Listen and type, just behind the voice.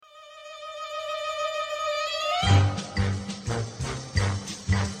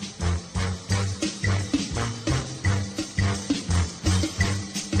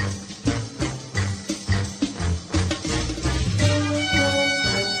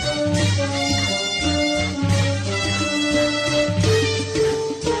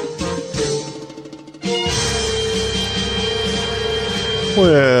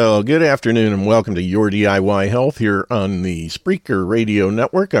Well, good afternoon and welcome to Your DIY Health here on the Spreaker Radio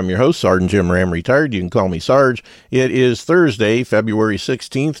Network. I'm your host, Sergeant Jim Ram, retired. You can call me Sarge. It is Thursday, February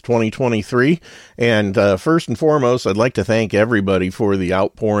 16th, 2023. And first and foremost, I'd like to thank everybody for the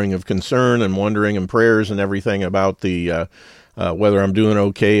outpouring of concern and wondering and prayers and everything about the whether I'm doing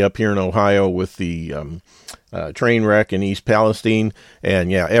okay up here in Ohio with the train wreck in East Palestine.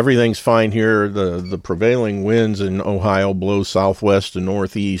 And yeah, everything's fine here. The prevailing winds in Ohio blow southwest to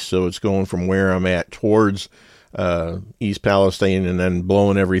northeast, so it's going from where I'm at towards East Palestine and then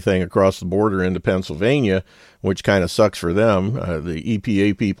blowing everything across the border into Pennsylvania, which kind of sucks for them. The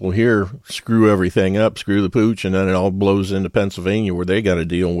EPA people here screw everything up, screw the pooch, and then it all blows into Pennsylvania where they got to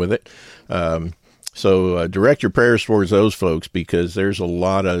deal with it. So direct your prayers towards those folks, because there's a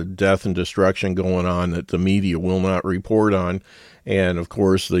lot of death and destruction going on that the media will not report on. And, of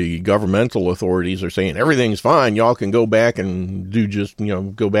course, the governmental authorities are saying everything's fine. Y'all can go back and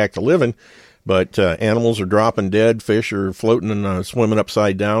go back to living. But animals are dropping dead. Fish are floating and swimming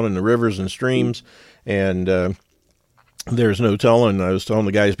upside down in the rivers and streams. And there's no telling. I was telling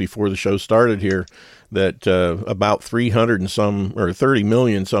the guys before the show started here that about 300 and some, or 30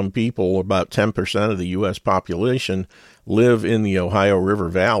 million some people, about 10% of the U.S. population, live in the Ohio River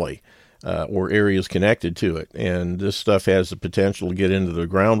Valley or areas connected to it. And this stuff has the potential to get into the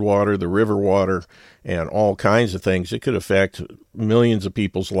groundwater, the river water, and all kinds of things. It could affect millions of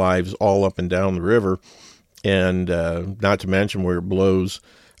people's lives all up and down the river, and not to mention where it blows.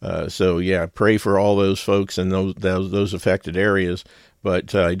 So, yeah, pray for all those folks in those affected areas.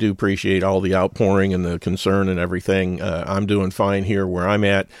 But I do appreciate all the outpouring and the concern and everything. I'm doing fine here where I'm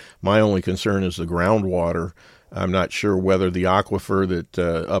at. My only concern is the groundwater. I'm not sure whether the aquifer that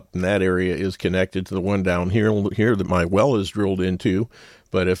up in that area is connected to the one down here that my well is drilled into.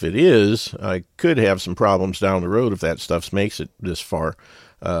 But if it is, I could have some problems down the road if that stuff makes it this far.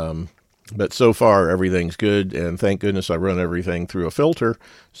 But so far, everything's good, and thank goodness I run everything through a filter,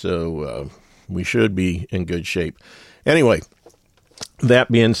 so we should be in good shape. Anyway,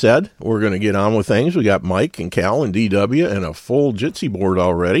 that being said, we're going to get on with things. We got Mike and Cal and DW and a full Jitsi board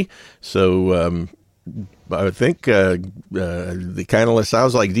already, so I think the kind of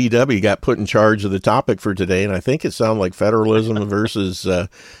sounds like DW got put in charge of the topic for today, and I think it sounded like federalism versus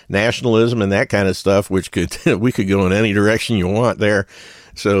nationalism and that kind of stuff, which we could go in any direction you want there.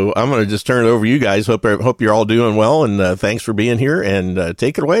 So I'm going to just turn it over to you guys. Hope you're all doing well, and thanks for being here, and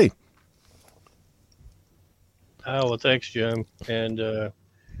take it away. Oh, well, thanks, Jim. And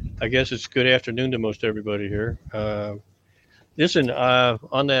I guess it's good afternoon to most everybody here. Listen,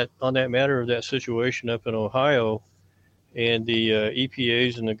 on that matter of that situation up in Ohio and the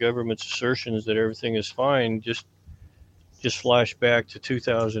EPA's and the government's assertions that everything is fine, just flash back to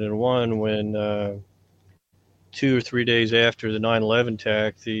 2001 when 2 or 3 days after the 9/11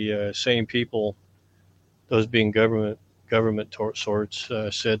 attack, the same people, those being government sorts,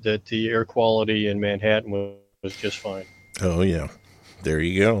 said that the air quality in Manhattan was just fine. Oh yeah, there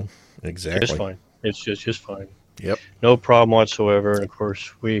you go. Exactly. Just fine. It's just fine. Yep. No problem whatsoever. And of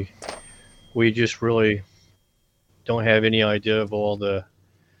course, we just really don't have any idea of all the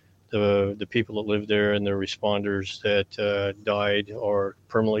people that live there and the responders that died or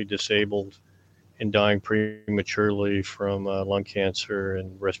permanently disabled and dying prematurely from lung cancer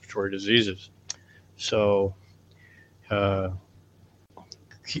and respiratory diseases. So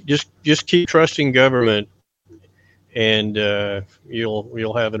just keep trusting government, and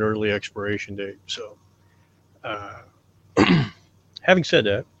you'll have an early expiration date. So having said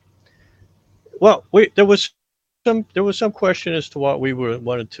that, well, there was some question as to what we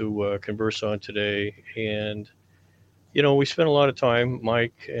wanted to converse on today, and we spent a lot of time,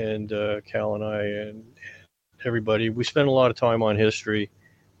 Mike and Cal and I and everybody, we spent a lot of time on history,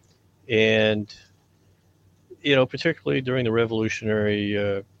 and particularly during the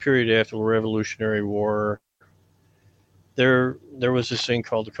revolutionary period after the Revolutionary War, there was this thing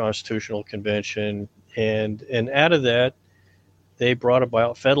called the Constitutional Convention, and out of that they brought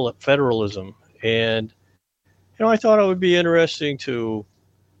about federalism. And I thought it would be interesting to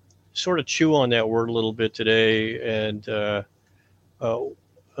sort of chew on that word a little bit today, and the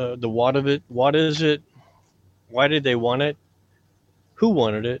what of it. What is it? Why did they want it? Who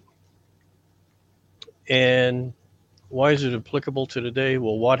wanted it? And why is it applicable to today?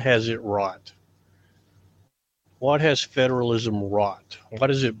 Well, what has it wrought? What has federalism wrought? What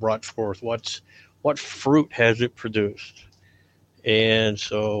has it brought forth? What fruit has it produced? And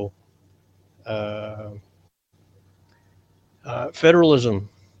so federalism.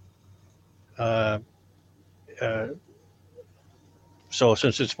 So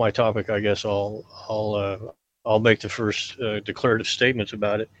since it's my topic, I guess I'll I'll make the first declarative statements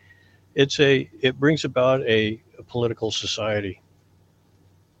about it. It brings about a political society.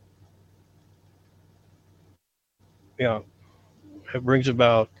 Yeah, it brings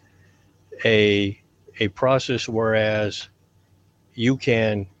about a a process whereas you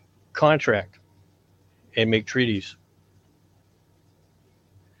can contract and make treaties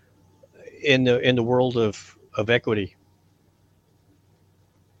in the world of equity.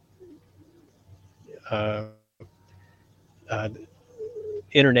 Uh, uh,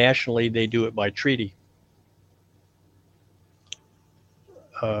 Internationally, they do it by treaty.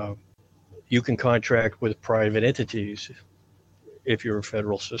 Uh, you can contract with private entities if you're a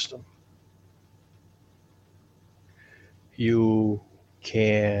federal system. You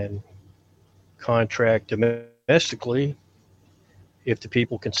can contract domestically if the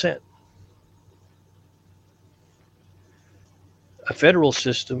people consent. A federal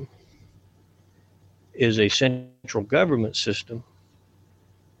system is a central government system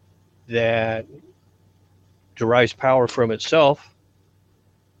that derives power from itself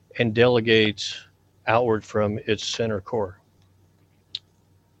and delegates outward from its center core.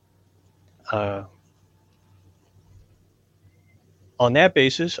 Uh, on that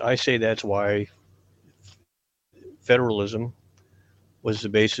basis, I say that's why federalism was the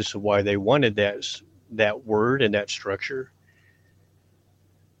basis of why they wanted that word and that structure,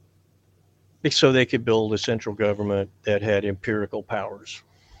 so they could build a central government that had empirical powers,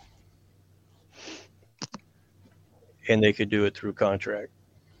 and they could do it through contract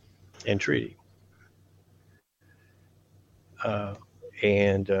and treaty.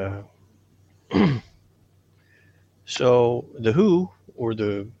 And so the WHO, or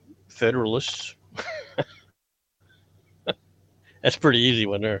the Federalists, that's pretty easy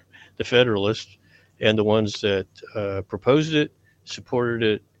one there. The Federalists and the ones that proposed it, supported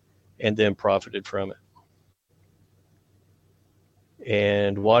it, and then profited from it.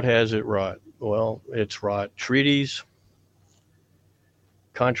 And what has it wrought? Well, it's wrought treaties,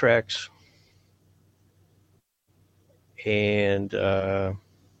 contracts, and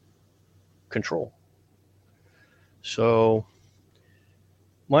control. So,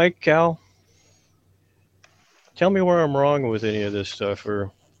 Mike, Cal, tell me where I'm wrong with any of this stuff,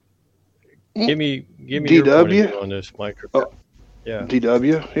 or give me your point of view on this, Mike. Yeah.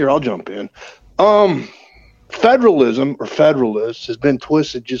 DW. Here, I'll jump in. Federalism or federalist has been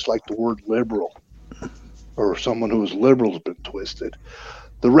twisted just like the word liberal, or someone who is liberal has been twisted.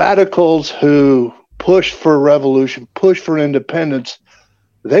 The radicals who pushed for revolution, pushed for independence,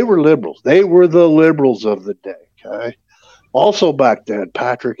 they were liberals. They were the liberals of the day. Okay. Also back then,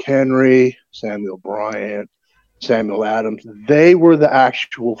 Patrick Henry, Samuel Bryant, Samuel Adams, they were the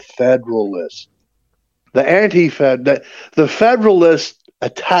actual federalists. The the Federalists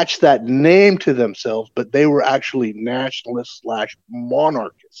attached that name to themselves, but they were actually nationalists /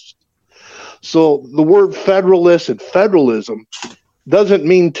 monarchists. So the word federalist and federalism doesn't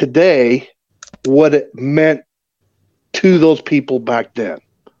mean today what it meant to those people back then.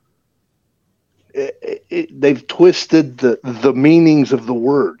 They've twisted the meanings of the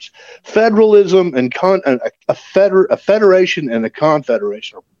words. Federalism and a federation and a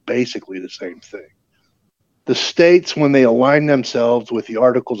confederation are basically the same thing. The states, when they aligned themselves with the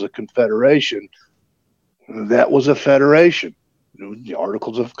Articles of Confederation, that was a federation. The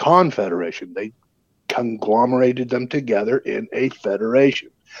Articles of Confederation, they conglomerated them together in a federation.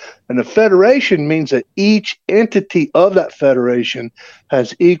 And a federation means that each entity of that federation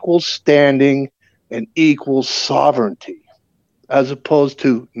has equal standing and equal sovereignty, as opposed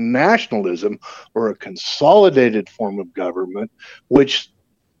to nationalism, or a consolidated form of government, which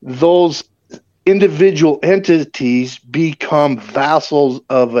those individual entities become vassals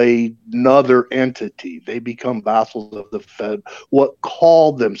of another entity. They become vassals of the what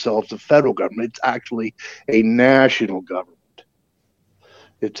called themselves the federal government. It's actually a national government.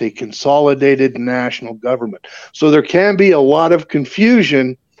 It's a consolidated national government. So there can be a lot of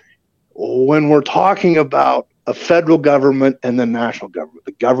confusion when we're talking about a federal government and the national government.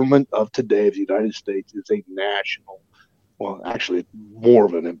 The government of today of the United States is a national, well, actually, it's more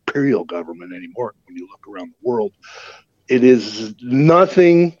of an imperial government anymore when you look around the world. It is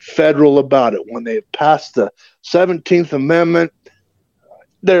nothing federal about it. When they passed the 17th Amendment,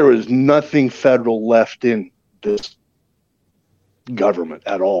 there is nothing federal left in this government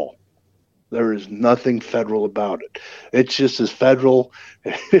at all. There is nothing federal about it. It's just as federal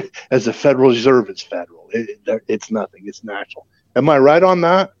as the Federal Reserve is federal. It's nothing. It's national. Am I right on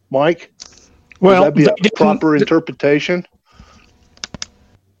that, Mike? Well, would that be a proper interpretation?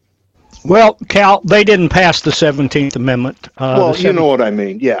 Well, Cal, they didn't pass the 17th Amendment. Well, you know what I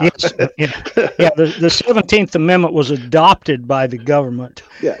mean. Yeah. Yes, yeah. The 17th Amendment was adopted by the government.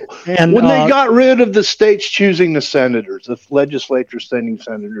 Yeah. And when they got rid of the states choosing the senators, the legislature sending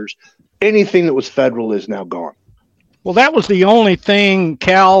senators, anything that was federal is now gone. Well, that was the only thing,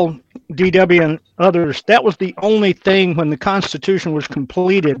 Cal, DW, and others, that was the only thing when the Constitution was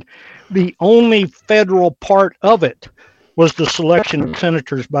completed. The only federal part of it was the selection of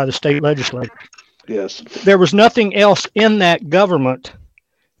senators by the state legislature. Yes. There was nothing else in that government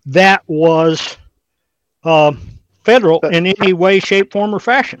that was federal in any way, shape, form, or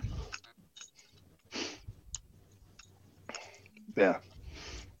fashion. Yeah.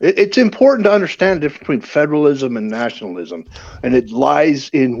 It's important to understand the difference between federalism and nationalism, and it lies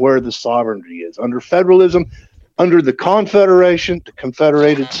in where the sovereignty is. Under federalism, under the Confederation, the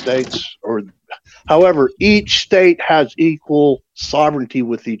Confederated States, or however, each state has equal sovereignty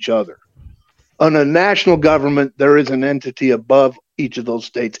with each other. On a national government, there is an entity above each of those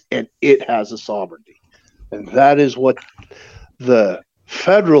states, and it has a sovereignty. And that is what the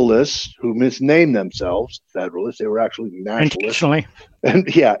Federalists, who misnamed themselves Federalists, they were actually nationalists. Intentionally.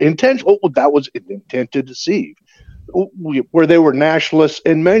 And yeah, intentional. Oh, that was an intent to deceive. Where they were nationalists,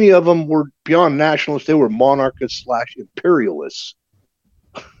 and many of them were beyond nationalists. They were monarchists / imperialists.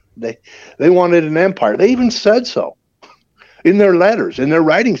 They wanted an empire. They even said so in their letters, in their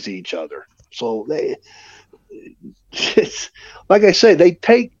writings to each other. So like I say, they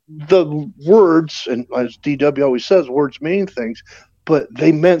take the words, and as DW always says, words mean things, but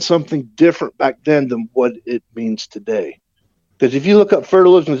they meant something different back then than what it means today. Because if you look up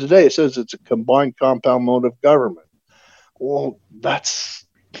federalism today, it says it's a combined compound mode of government. Well, that's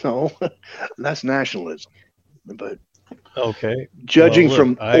nationalism. But okay, judging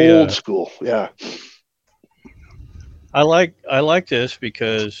from old school, yeah. I like this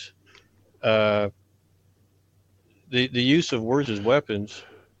because the use of words as weapons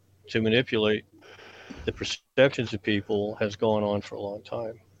to manipulate the perceptions of people has gone on for a long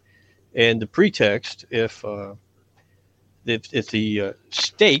time, and the pretext, if the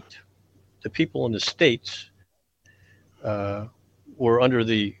state, the people in the states, were under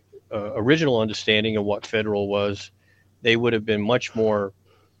the original understanding of what federal was, they would have been much more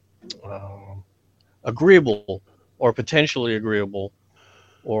agreeable, or potentially agreeable,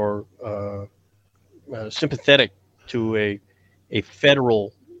 or sympathetic to a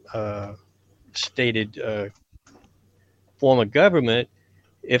federal stated form of government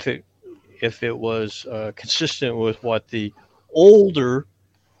if it was consistent with what the older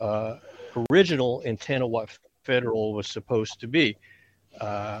original intent of what federal was supposed to be.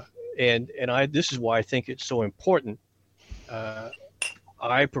 And this is why I think it's so important.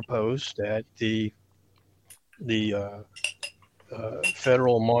 I propose that the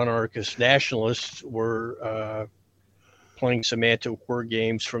federal monarchist nationalists were playing semantic word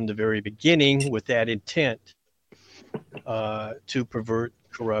games from the very beginning with that intent to pervert,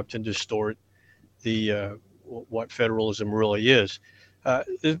 corrupt, and distort the what federalism really is.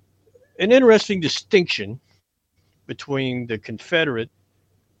 An interesting distinction between the Confederate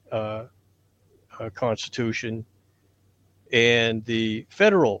Constitution and the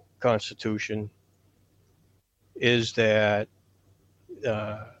federal Constitution is that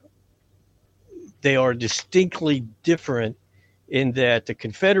they are distinctly different in that the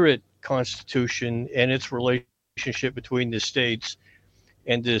Confederate Constitution and its relationship between the states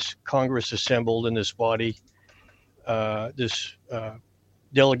and this Congress assembled in this body, this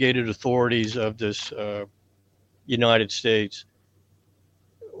delegated authorities of this United States,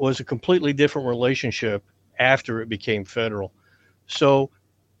 was a completely different relationship after it became federal. So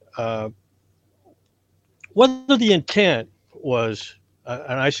whether the intent was,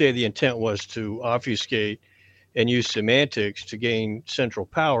 and I say the intent was to obfuscate and use semantics to gain central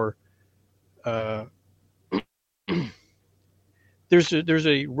power, there's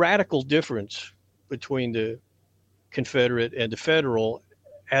a radical difference between the Confederate and the federal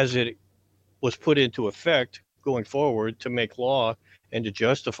as it was put into effect going forward to make law and to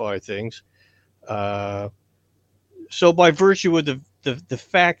justify things. So by virtue of the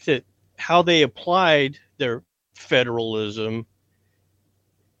fact that how they applied their federalism,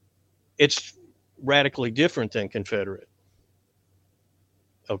 it's radically different than Confederate.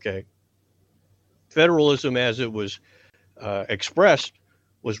 Okay. Federalism as it was expressed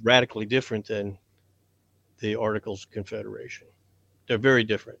was radically different than the Articles of Confederation. They're very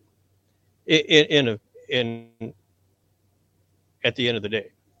different in at the end of the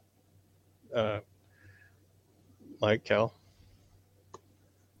day. Mike, Cal?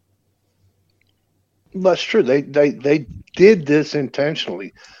 That's true. They did this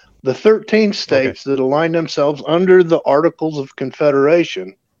intentionally. The 13 states that aligned themselves under the Articles of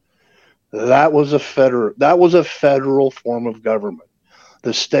Confederation, that was a federal form of government.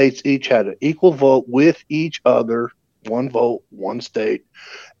 The states each had an equal vote with each other, one vote, one state,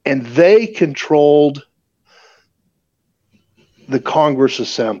 and they controlled the Congress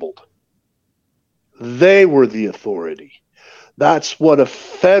assembled. They were the authority. That's what a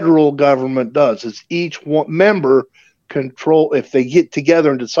federal government does, is each member control. If they get together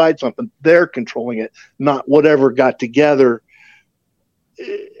and decide something, they're controlling it, not whatever got together,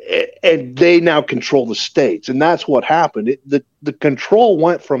 and they now control the states. And that's what happened. The control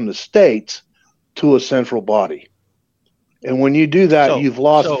went from the states to a central body. And when you do that, you've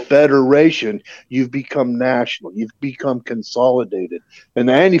lost federation. You've become national. You've become consolidated. And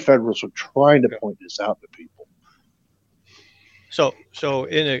the anti-federalists are trying to point this out to people. So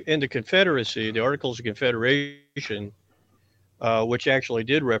in the Confederacy, the Articles of Confederation, which actually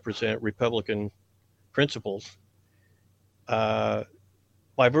did represent Republican principles,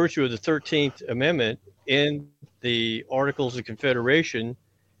 by virtue of the 13th Amendment in the Articles of Confederation,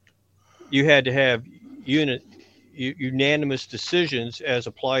 you had to have unanimous decisions as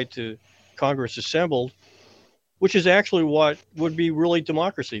applied to Congress assembled, which is actually what would be really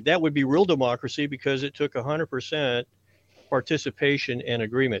democracy. That would be real democracy because it took 100% participation and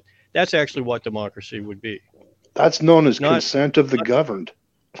agreement. That's actually what democracy would be. That's known as consent of the governed.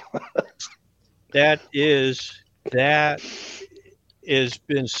 That has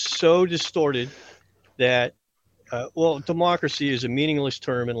been so distorted that, democracy is a meaningless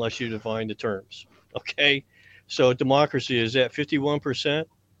term unless you define the terms. Okay? So democracy, is that 51%?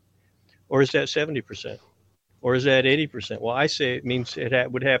 Or is that 70%? Or is that 80%? Well, I say it means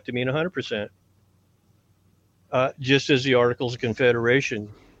it would have to mean 100%. Just as the Articles of Confederation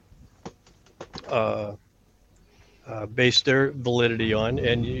based their validity on,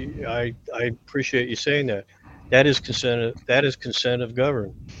 and I appreciate you saying that. That is consent of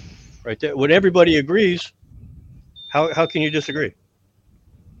government, right there. When everybody agrees, how can you disagree?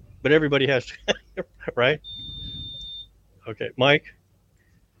 But everybody has to, right? Okay, Mike,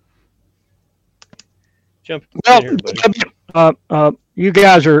 jump in here, buddy. You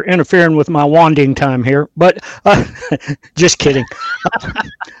guys are interfering with my wanding time here, but just kidding.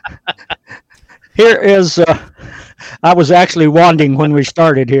 Here is, I was actually wanding when we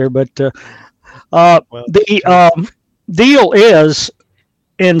started here, but the deal is,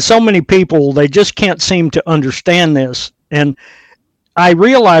 and so many people, they just can't seem to understand this. And I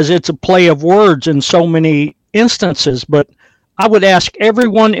realize it's a play of words in so many instances, but I would ask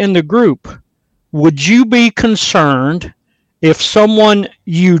everyone in the group, would you be concerned if someone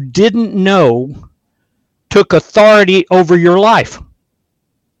you didn't know took authority over your life?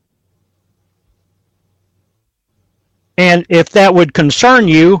 And if that would concern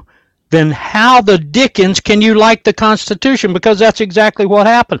you, then how the dickens can you like the Constitution? Because that's exactly what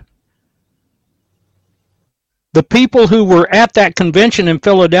happened. The people who were at that convention in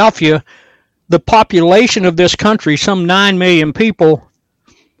Philadelphia, the population of this country, some 9 million people,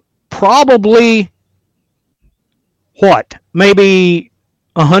 probably, maybe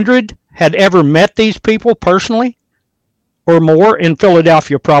 100 had ever met these people personally, or more. In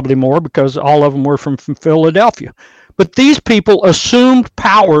Philadelphia, probably more, because all of them were from Philadelphia. But these people assumed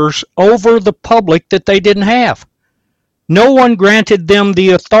powers over the public that they didn't have. No one granted them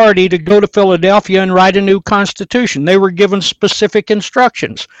the authority to go to Philadelphia and write a new constitution. They were given specific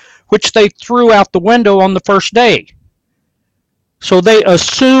instructions, which they threw out the window on the first day. So they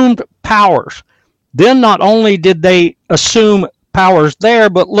assumed powers. Then not only did they assume powers there,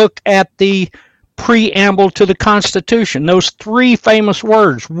 but look at the preamble to the Constitution. Those 3 famous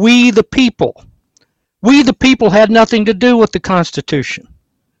words, we the people. We the people had nothing to do with the Constitution.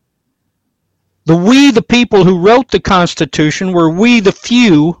 We the people who wrote the Constitution were we the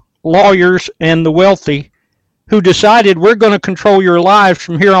few, lawyers and the wealthy, who decided we're going to control your lives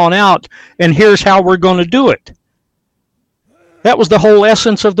from here on out, and here's how we're going to do it. That was the whole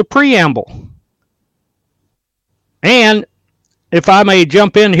essence of the preamble. And if I may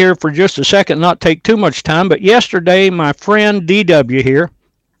jump in here for just a second, not take too much time, but yesterday my friend DW here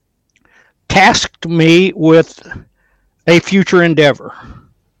tasked me with a future endeavor.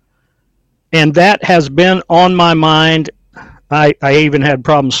 And that has been on my mind. I even had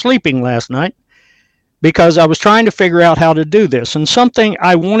problems sleeping last night because I was trying to figure out how to do this. And something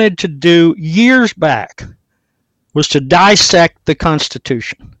I wanted to do years back was to dissect the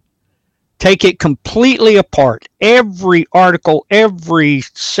Constitution. Take it completely apart. Every article, every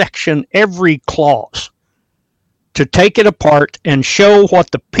section, every clause. To take it apart and show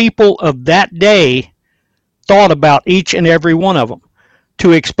what the people of that day thought about each and every one of them.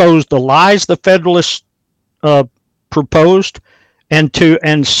 to expose the lies the Federalists proposed, and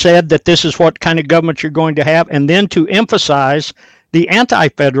said that this is what kind of government you're going to have, and then to emphasize the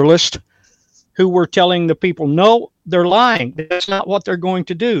anti-Federalists who were telling the people, no, they're lying. That's not what they're going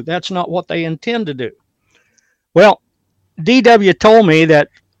to do. That's not what they intend to do. Well, DW told me that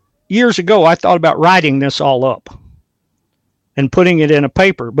years ago I thought about writing this all up and putting it in a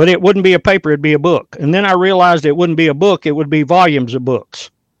paper, but it wouldn't be a paper, it'd be a book. And then I realized it wouldn't be a book, it would be volumes of books.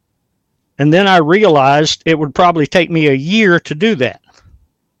 And then I realized it would probably take me a year to do that.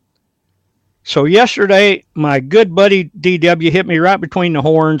 So yesterday, my good buddy DW hit me right between the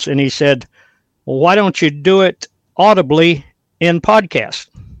horns, and he said, well, why don't you do it audibly in podcast?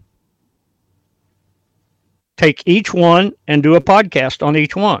 Take each one and do a podcast on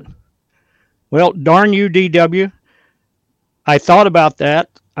each one. Well, darn you, DW. I thought about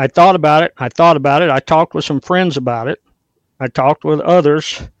that. I thought about it. I talked with some friends about it. I talked with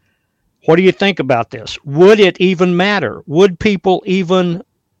others. What do you think about this? Would it even matter? Would people even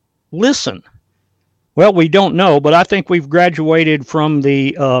listen? Well, we don't know, but I think we've graduated from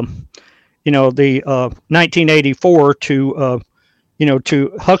the 1984 to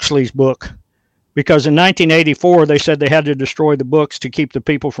Huxley's book, because in 1984 they said they had to destroy the books to keep the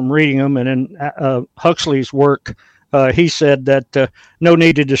people from reading them, and in Huxley's work, he said that no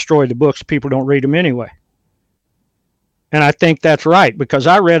need to destroy the books; people don't read them anyway. And I think that's right, because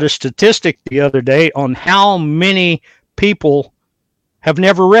I read a statistic the other day on how many people have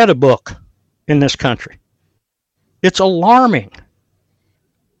never read a book in this country. It's alarming.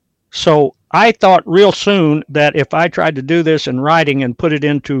 So I thought real soon that if I tried to do this in writing and put it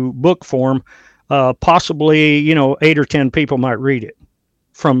into book form, possibly, 8 or 10 people might read it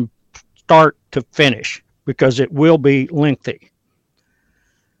from start to finish, because it will be lengthy.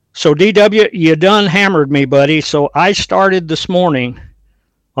 So DW, you done hammered me, buddy. So I started this morning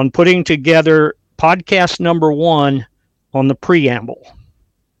on putting together podcast number 1 on the preamble.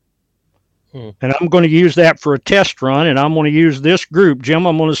 And I'm going to use that for a test run, and I'm going to use this group. Jim,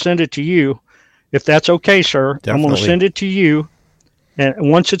 I'm going to send it to you, if that's okay, sir. Definitely. I'm going to send it to you, and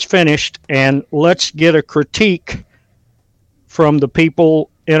once it's finished, and let's get a critique from the people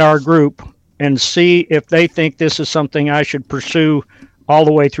in our group and see if they think this is something I should pursue all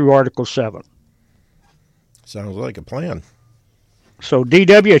the way through Article 7. Sounds like a plan. So,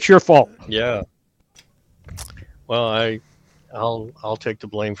 DW, it's your fault. Yeah. Well, I'll take the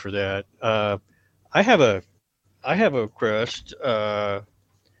blame for that. I have a request of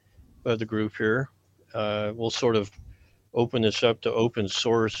the group here. We'll sort of open this up to open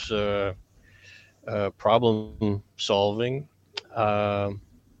source problem solving.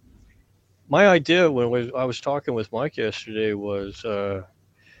 My idea when I was talking with Mike yesterday was,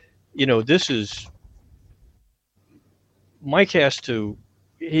 this is Mike has to.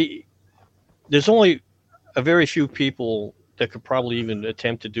 There's only a very few people that could probably even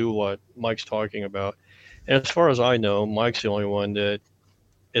attempt to do what Mike's talking about. And as far as I know, Mike's the only one that,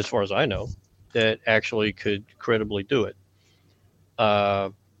 as far as I know, that actually could credibly do it.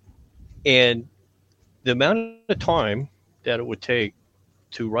 And the amount of time that it would take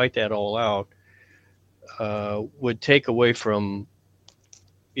to write that all out would take away from,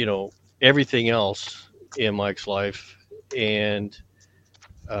 everything else in Mike's life. And,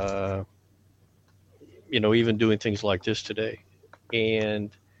 even doing things like this today,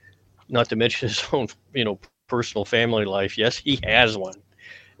 and not to mention his own, personal family life. Yes, he has one,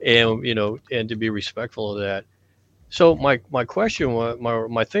 and and to be respectful of that. So my question was,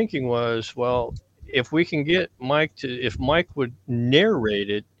 my thinking was, well, if we can get Mike if Mike would narrate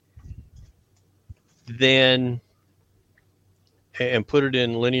it, then and put it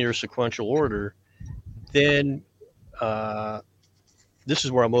in linear sequential order, then this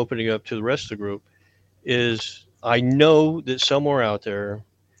is where I'm opening up to the rest of the group. Is I know that somewhere out there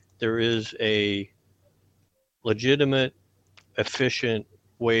is a legitimate, efficient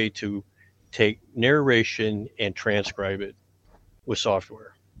way to take narration and transcribe it with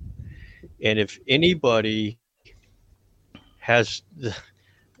software. And if anybody has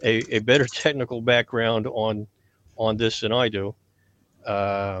a better technical background on this than I do,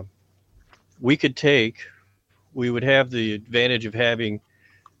 we would have the advantage of having,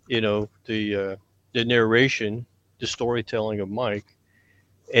 the narration, the storytelling of Mike,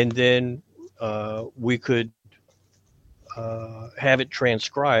 and then we could have it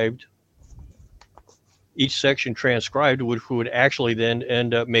transcribed, each section transcribed, which would actually then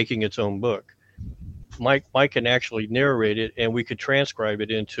end up making its own book. Mike can actually narrate it, and we could transcribe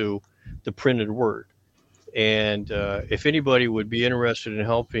it into the printed word. And if anybody would be interested in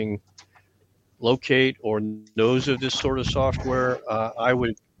helping locate or knows of this sort of software,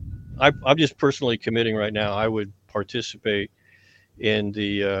 I'm just personally committing right now. I would participate in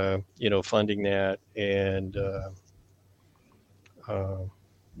the funding that and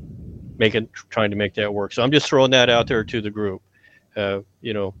trying to make that work. So I'm just throwing that out there to the group. If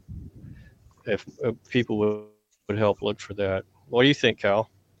people would help look for that. What do you think, Cal?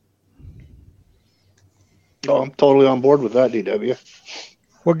 Oh, I'm totally on board with that, DW.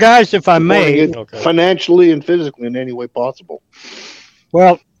 Well, guys, if I may, financially and physically in any way possible.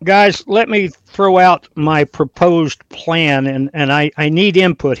 Well, guys, let me throw out my proposed plan, and I need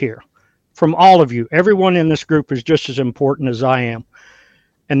input here from all of you. Everyone in this group is just as important as I am.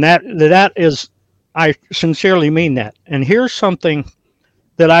 And that is, I sincerely mean that. And here's something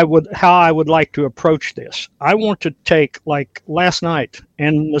that how I would like to approach this. I want to take, like last night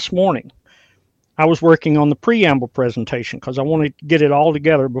and this morning, I was working on the preamble presentation because I want to get it all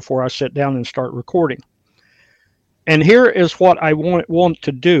together before I sit down and start recording. And here is what I want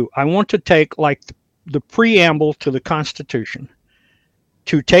to do. I want to take like the preamble to the Constitution,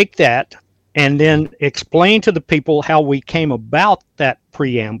 to take that and then explain to the people how we came about that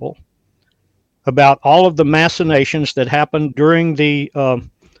preamble, about all of the machinations that happened during the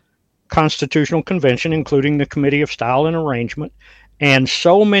Constitutional Convention, including the Committee of Style and Arrangement, and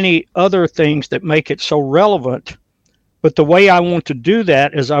so many other things that make it so relevant. But the way I want to do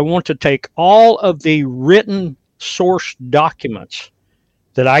that is I want to take all of the written source documents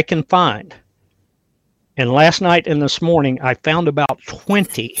that I can find. And last night and this morning, I found about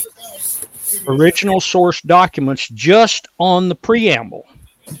 20 original source documents just on the preamble.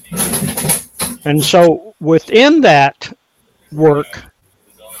 And so within that work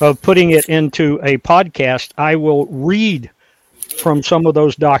of putting it into a podcast, I will read from some of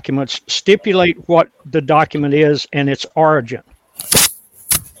those documents, stipulate what the document is and its origin.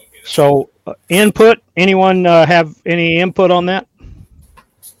 So input, anyone have any input on that?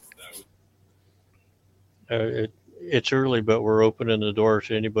 It's early, but we're opening the door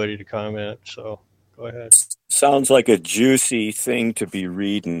to anybody to comment. So go ahead. Sounds like a juicy thing to be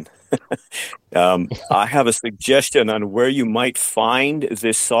reading. I have a suggestion on where you might find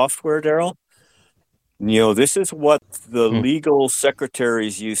this software, Daryl. This is what the legal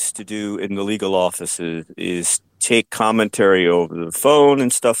secretaries used to do in the legal offices, is take commentary over the phone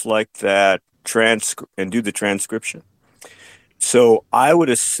and stuff like that, and do the transcription. So I would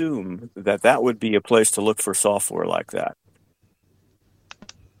assume that would be a place to look for software like that.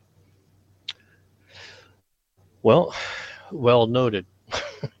 Well noted.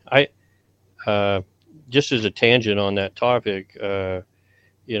 I just as a tangent on that topic, Mr.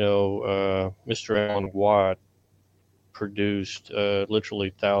 Alan Watt produced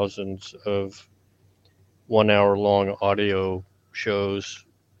literally thousands of 1 hour long audio shows,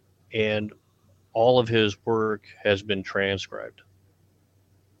 and all of his work has been transcribed.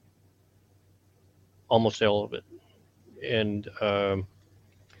 Almost all of it. And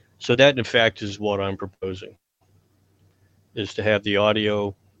so that, in fact, is what I'm proposing, is to have the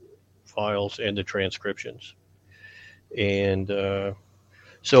audio files and the transcriptions. And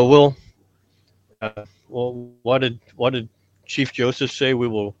so we'll what did Chief Joseph say? We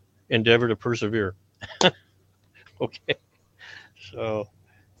will endeavor to persevere. Okay. So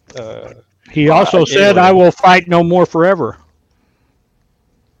he also said, anyway, I will fight no more forever.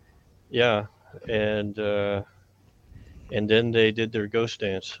 Yeah. And then they did their ghost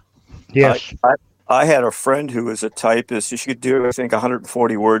dance. Yes. I had a friend who was a typist. She could do, I think,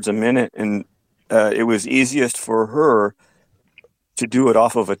 140 words a minute. And it was easiest for her to do it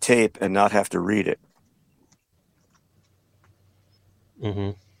off of a tape and not have to read it.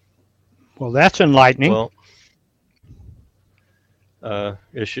 Mm-hmm. Well, that's enlightening. Well,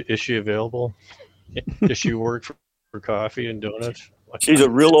 is she available? Does she work for coffee and donuts? She's a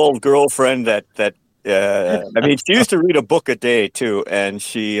real old girlfriend that she used to read a book a day too, and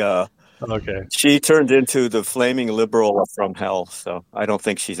she turned into the flaming liberal from hell. So I don't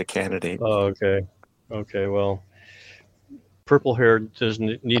think she's a candidate. Oh, okay. Well, purple hair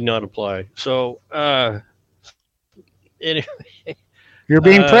need not apply. So anyway, you're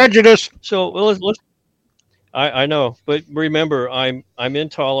being prejudiced. So let's. I know, but remember, I'm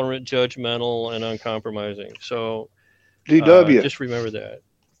intolerant, judgmental, and uncompromising. So DW, just remember that.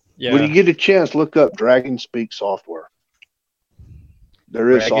 Yeah. When you get a chance, look up Dragon Speak software. There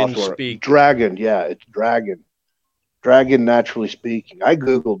is Dragon software. Speak. Dragon, yeah, it's Dragon. Dragon Naturally Speaking. I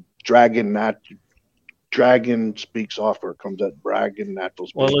googled Dragon Speak software. It comes up Dragon Natural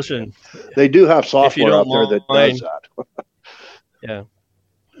Speaking. Well, listen, they do have software out there that does that. Yeah.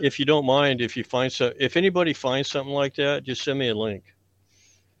 If you don't mind, if anybody finds something like that, just send me a link.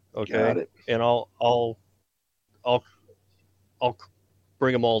 Okay, Got it. and I'll I'll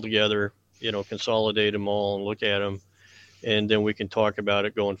bring them all together, consolidate them all and look at them, and then we can talk about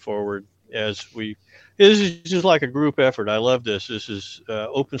it going forward as we. This is just like a group effort. I love this. This is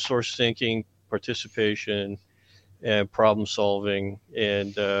open source thinking, participation, and problem solving,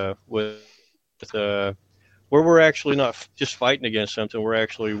 and with where we're actually not just fighting against something, we're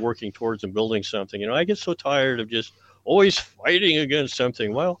actually working towards and building something. I get so tired of just always fighting against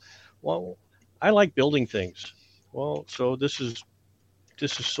something. Well, I like building things. Well, so this is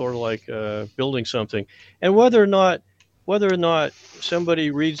sort of like building something, and whether or not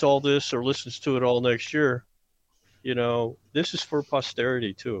somebody reads all this or listens to it all next year, this is for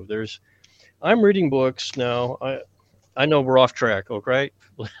posterity too. I'm reading books now. I know we're off track, okay?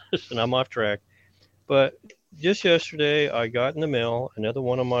 Listen, I'm off track, but just yesterday I got in the mail another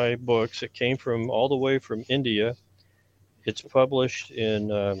one of my books. It came all the way from India. It's published in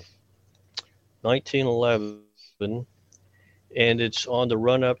 1911, and it's on the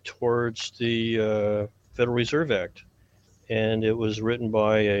run up towards the Federal Reserve Act. And it was written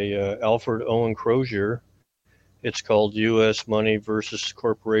by Alfred Owen Crozier. It's called U.S. Money versus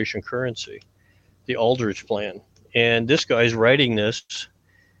Corporation Currency, the Aldrich Plan. And this guy's writing this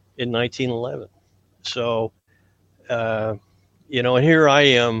in 1911. So, and here I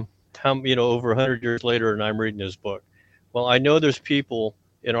am, over 100 years later, and I'm reading this book. Well, I know there's people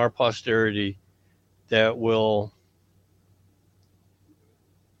in our posterity that will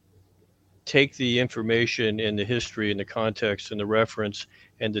take the information and the history and the context and the reference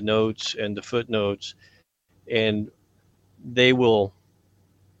and the notes and the footnotes, and they will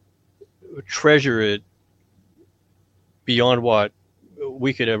treasure it beyond what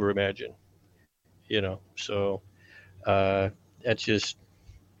we could ever imagine. So that's just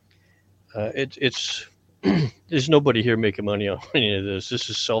it's there's nobody here making money on any of this. This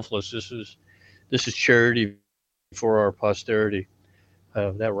is selfless. This is charity for our posterity.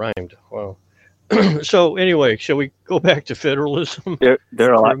 That rhymed. Wow. So anyway, shall we go back to federalism for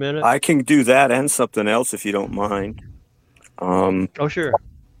a minute? I can do that and something else if you don't mind. Oh, sure.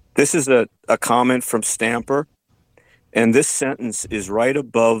 This is a comment from Stamper, and this sentence is right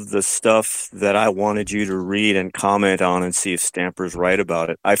above the stuff that I wanted you to read and comment on and see if Stamper's right about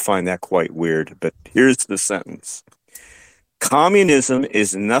it. I find that quite weird, but here's the sentence. Communism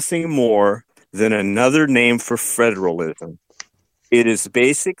is nothing more than another name for federalism. It is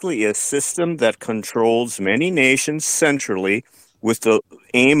basically a system that controls many nations centrally with the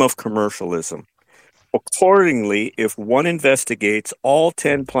aim of commercialism. Accordingly, if one investigates, all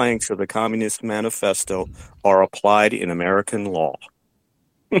 10 planks of the Communist Manifesto are applied in American law.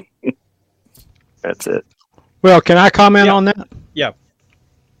 That's it. Well, can I comment on that? Yeah.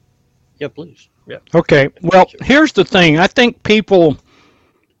 Yeah, please. Yeah. Okay. Well, here's the thing. I think people,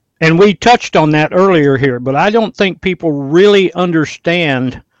 and we touched on that earlier here, but I don't think people really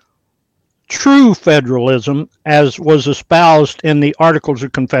understand true federalism as was espoused in the Articles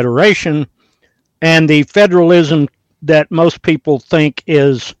of Confederation and the federalism that most people think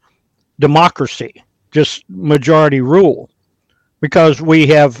is democracy, just majority rule. Because we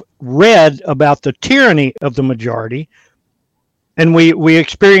have read about the tyranny of the majority, and we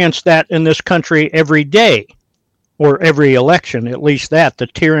experience that in this country every day, or every election, at least that, the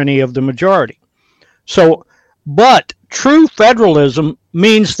tyranny of the majority. So, but true federalism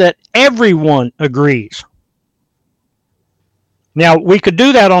means that everyone agrees. Now, we could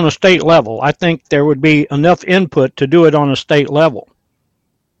do that on a state level. I think there would be enough input to do it on a state level.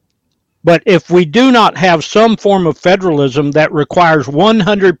 But if we do not have some form of federalism that requires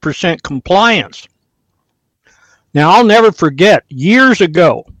 100% compliance, now I'll never forget years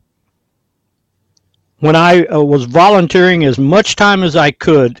ago when I was volunteering as much time as I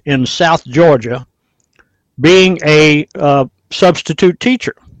could in South Georgia, being a substitute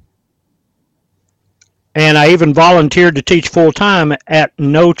teacher. And I even volunteered to teach full-time at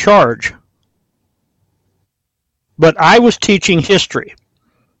no charge. But I was teaching history.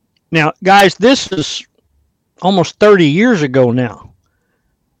 Now, guys, this is almost 30 years ago now.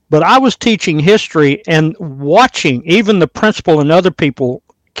 But I was teaching history and watching, even the principal and other people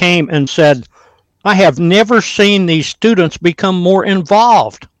came and said, I have never seen these students become more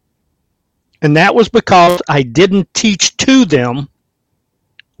involved. And that was because I didn't teach to them.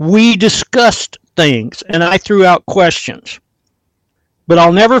 We discussed things, and I threw out questions. But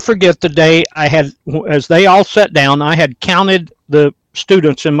I'll never forget the day I had, as they all sat down, I had counted the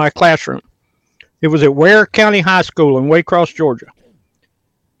students in my classroom. It was at Ware County High School in Waycross, Georgia.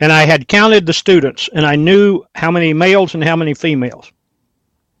 And I had counted the students, and I knew how many males and how many females.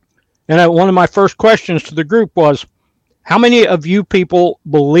 And one of my first questions to the group was, How many of you people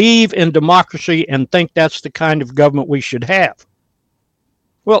believe in democracy and think that's the kind of government we should have?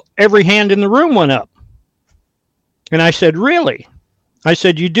 Well, every hand in the room went up. And I said, really? I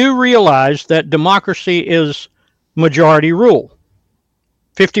said, you do realize that democracy is majority rule,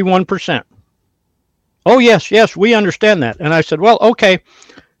 51%. Oh, yes, we understand that. And I said, well, okay.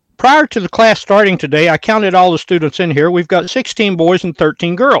 Prior to the class starting today, I counted all the students in here. We've got 16 boys and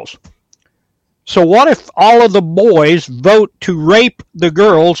 13 girls. So what if all of the boys vote to rape the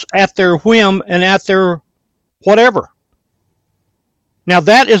girls at their whim and at their whatever? Now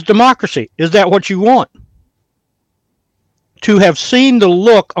that is democracy. Is that what you want? To have seen the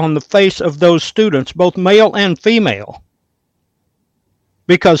look on the face of those students, both male and female,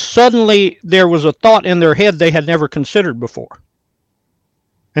 because suddenly there was a thought in their head they had never considered before.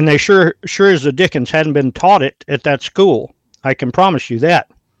 And they sure as the dickens hadn't been taught it at that school. I can promise you that.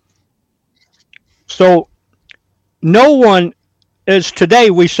 So no one, as today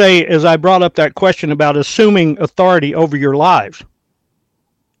we say, as I brought up that question about assuming authority over your lives,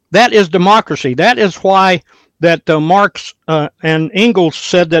 that is democracy. That is why that Marx and Engels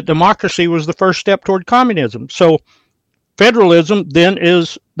said that democracy was the first step toward communism. So federalism then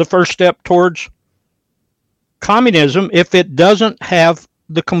is the first step towards communism if it doesn't have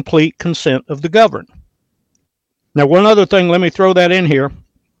the complete consent of the governed. Now, one other thing, let me throw that in here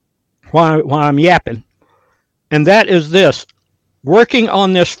while I'm yapping, and that is this. Working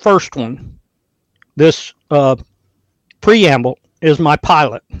on this first one, this preamble, is my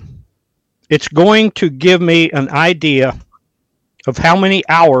pilot. It's going to give me an idea of how many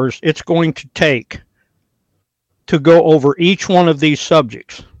hours it's going to take to go over each one of these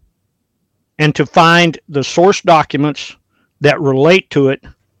subjects and to find the source documents that relate to it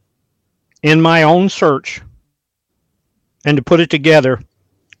in my own search and to put it together.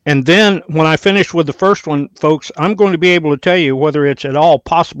 And then when I finish with the first one, folks, I'm going to be able to tell you whether it's at all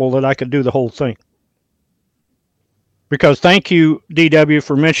possible that I could do the whole thing. Because thank you, DW,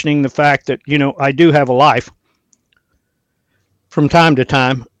 for mentioning the fact that, I do have a life from time to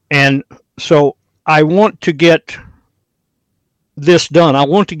time. And so I want to get this done. I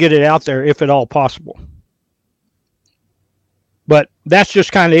want to get it out there if at all possible. But that's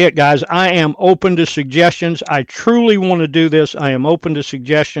just kind of it, guys. I am open to suggestions. I truly want to do this. I am open to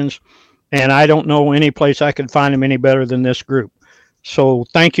suggestions. And I don't know any place I could find them any better than this group. So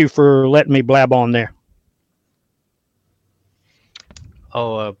thank you for letting me blab on there.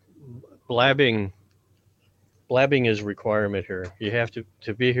 Oh, blabbing is a requirement here. You have to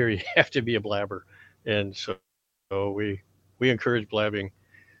be here. You have to be a blabber, and so we encourage blabbing.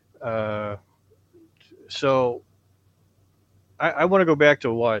 So I want to go back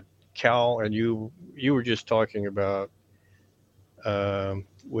to what Cal and you were just talking about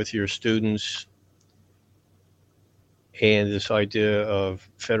with your students and this idea of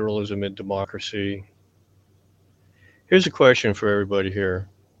federalism and democracy. Here's a question for everybody here.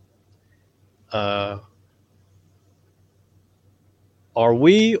 Are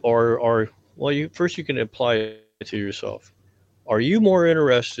we, first you can apply it to yourself. Are you more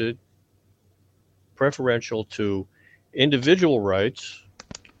interested, preferential to individual rights?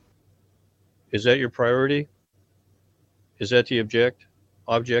 Is that your priority? Is that the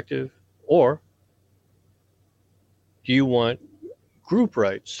objective? Or do you want group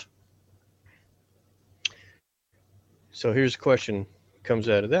rights? So here's a question comes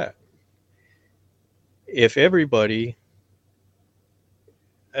out of that. If everybody,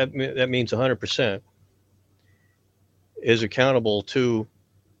 that means 100%, is accountable to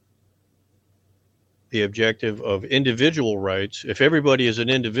the objective of individual rights, if everybody is an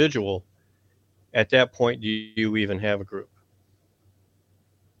individual, at that point, do you even have a group?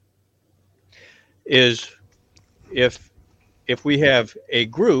 If we have a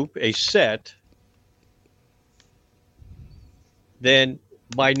group, a set, then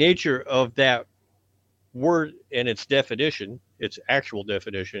by nature of that word and its definition, its actual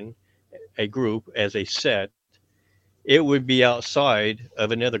definition, a group as a set, it would be outside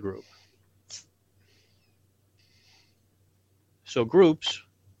of another group. So groups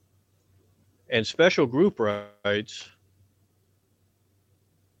and special group rights,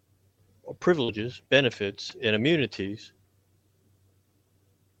 or privileges, benefits, and immunities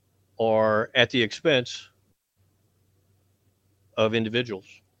are at the expense of individuals.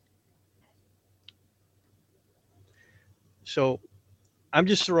 So I'm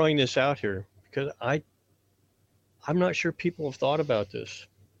just throwing this out here because I'm not sure people have thought about this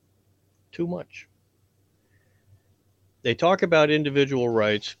too much. They talk about individual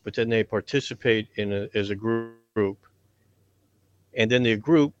rights, but then they participate as a group. and then the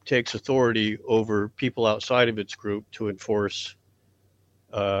group takes authority over people outside of its group to enforce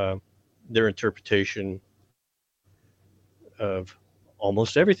their interpretation of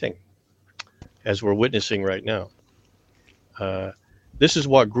almost everything, as we're witnessing right now. This is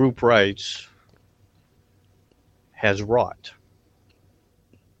what group rights has wrought.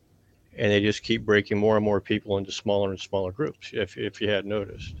 And they just keep breaking more and more people into smaller and smaller groups, if you had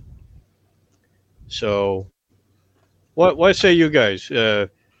noticed. So, what say you guys?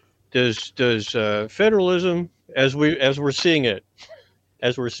 Does federalism, as we're seeing it,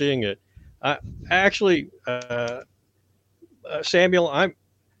 actually, Samuel,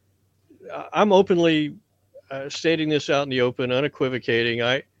 I'm openly stating this out in the open, unequivocating.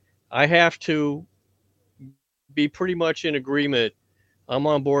 I have to be pretty much in agreement. I'm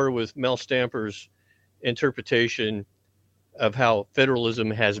on board with Mel Stamper's interpretation of how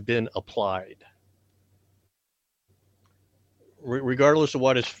federalism has been applied. Regardless of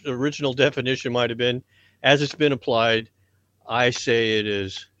what its original definition might have been, as it's been applied, I say it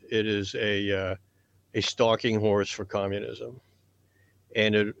is a stalking horse for communism,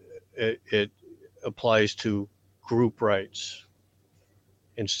 and it applies to group rights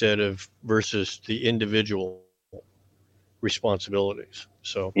instead of versus the individual responsibilities.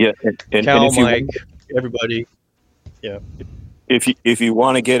 So yeah, and Cal, Mike, everybody, yeah. If you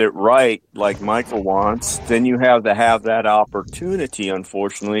want to get it right, like Michael wants, then you have to have that opportunity,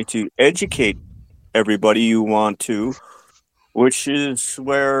 unfortunately, to educate everybody you want to, which is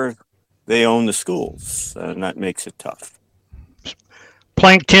where they own the schools, and that makes it tough.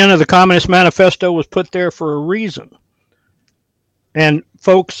 Plank 10 of the Communist Manifesto was put there for a reason. And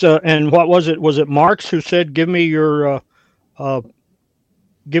folks, and what was it? Was it Marx who said, give me your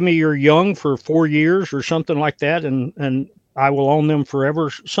young for 4 years or something like that, and I will own them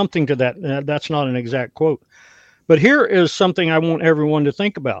forever, something to that. That's not an exact quote. But here is something I want everyone to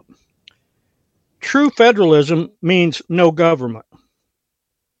think about. True federalism means no government.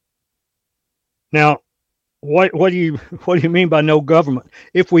 Now, what do you mean by no government?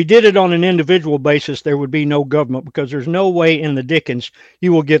 If we did it on an individual basis, there would be no government, because there's no way in the dickens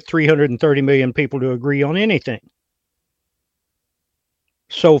you will get 330 million people to agree on anything.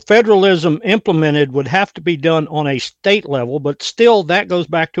 So federalism implemented would have to be done on a state level, but still that goes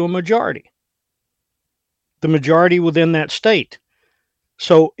back to a majority. The majority within that state.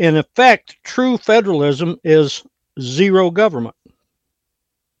 So in effect, true federalism is zero government.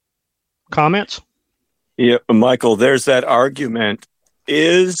 Comments? Yeah, Michael, there's that argument.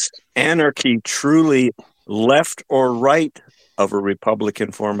 Is anarchy truly left or right of a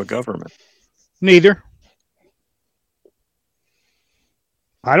Republican form of government? Neither.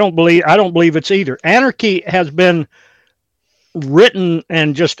 I don't believe it's either. Anarchy has been written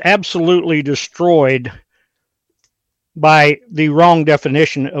and just absolutely destroyed by the wrong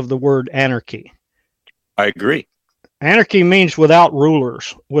definition of the word anarchy. I agree. Anarchy means without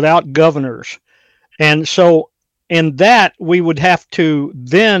rulers, without governors. And so in that, we would have to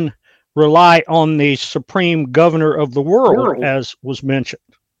then rely on the supreme governor of the world, as was mentioned.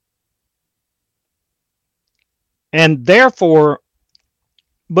 And therefore,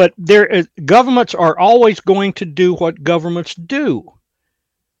 but governments are always going to do what governments do.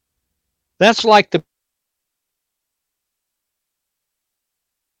 That's like the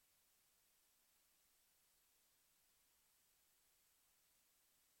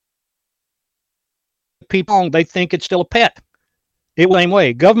people, they think it's still a pet. It will same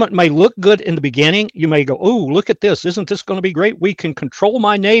way. Government may look good in the beginning. You may go, oh, look at this. Isn't this going to be great? We can control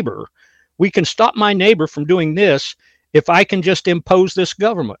my neighbor. We can stop my neighbor from doing this if I can just impose this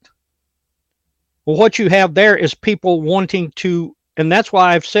government. Well, what you have there is people wanting to, and that's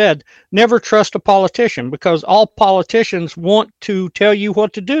why I've said, never trust a politician, because all politicians want to tell you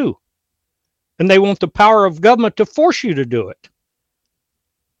what to do. And they want the power of government to force you to do it.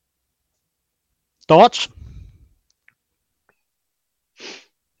 Thoughts?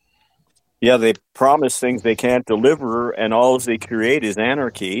 Yeah, they promise things they can't deliver, and all they create is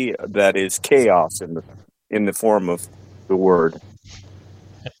anarchy, that is chaos in the form of the word.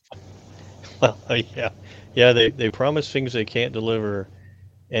 Well, yeah. They promise things they can't deliver,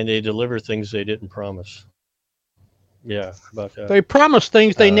 and they deliver things they didn't promise. Yeah, about that. They promise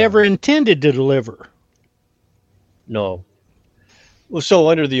things they never intended to deliver. No. Well, so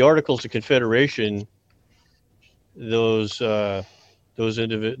under the Articles of Confederation, those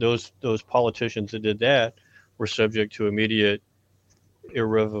politicians that did that were subject to immediate,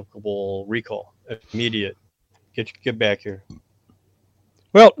 irrevocable recall. Immediate. Get back here.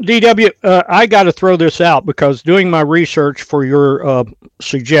 Well, DW, I got to throw this out, because doing my research for your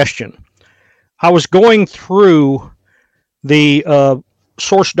suggestion, I was going through the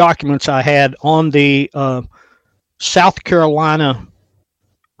source documents I had on the South Carolina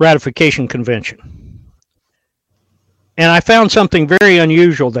Ratification Convention. And I found something very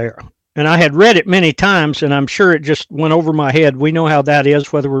unusual there. And I had read it many times, and I'm sure it just went over my head. We know how that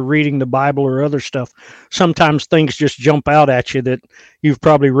is, whether we're reading the Bible or other stuff. Sometimes things just jump out at you that you've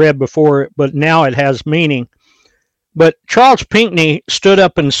probably read before, but now it has meaning. But Charles Pinckney stood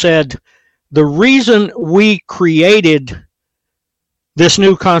up and said, the reason we created this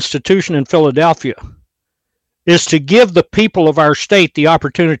new Constitution in Philadelphia is to give the people of our state the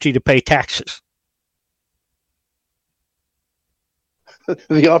opportunity to pay taxes.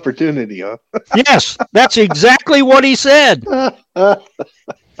 The opportunity, huh? Yes, that's exactly what he said. Thank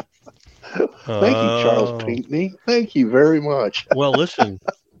you, Charles Pinckney. Thank you very much. Well, listen.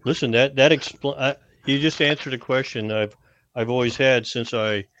 That you just answered a question I've always had since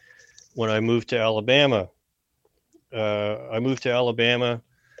when I moved to Alabama. I moved to Alabama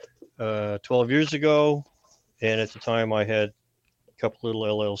 12 years ago, and at the time I had a couple little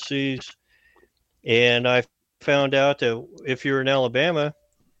LLCs, and I found out that if you're in Alabama,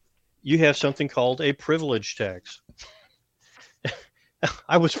 you have something called a privilege tax.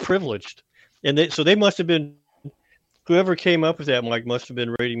 I was privileged, and so they must have been, whoever came up with that, Mike, must have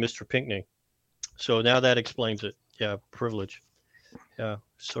been reading Mr. Pinckney. So now that explains it. Yeah, privilege. Yeah,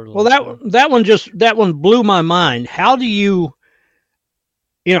 sort of. Well, that one blew my mind. How do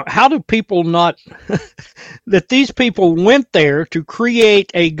how do people not that these people went there to create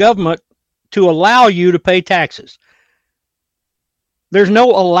a government to allow you to pay taxes? There's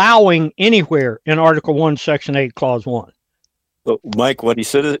no allowing anywhere in Article 1, Section 8, Clause 1. But Mike, what he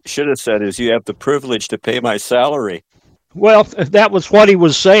should have said is, you have the privilege to pay my salary. Well, that was what he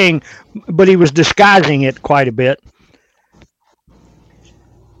was saying, but he was disguising it quite a bit.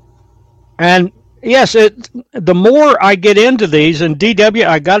 And yes, the more I get into these, and DW,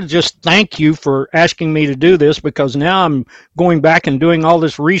 I got to just thank you for asking me to do this, because now I'm going back and doing all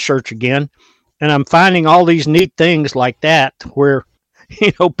this research again, and I'm finding all these neat things like that where,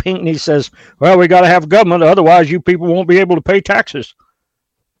 Pinckney says, well, we got to have government, otherwise you people won't be able to pay taxes.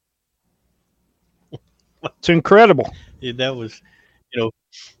 It's incredible. Yeah, that was,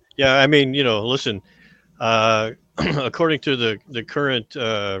 yeah, I mean, listen, according to the current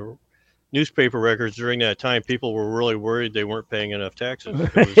newspaper records during that time, people were really worried they weren't paying enough taxes.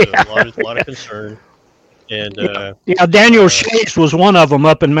 There was a lot of concern. And Daniel Shays was one of them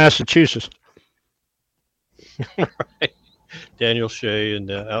up in Massachusetts. Right. Daniel Shay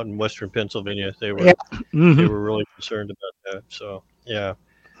and out in Western Pennsylvania, they were they were really concerned about that. So yeah,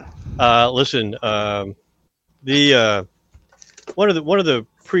 listen, the one of the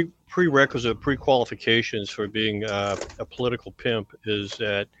prerequisite pre-qualifications for being a political pimp is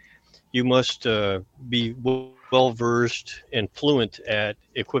that you must be well versed and fluent at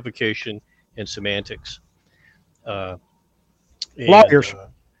equivocation and semantics. Liars.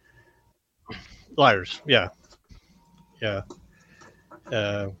 Liars, yeah.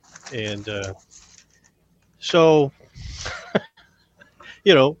 So,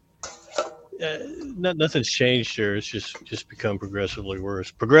 nothing's changed here. It's just become progressively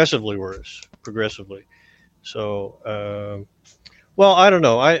worse. So, well, I don't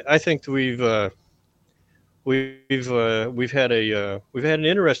know. I think we've had an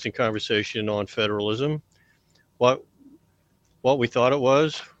interesting conversation on federalism. What we thought it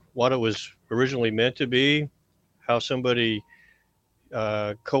was, what it was originally meant to be, how somebody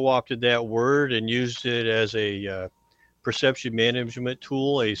co-opted that word and used it as a perception management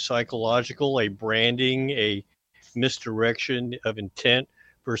tool, a psychological, a branding, a misdirection of intent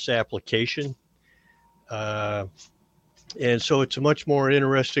versus application. And so it's a much more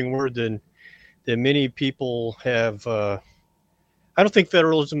interesting word than many people have. I don't think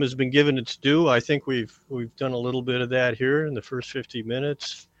federalism has been given its due. I think we've done a little bit of that here in the first 50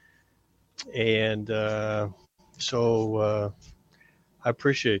 minutes. And so I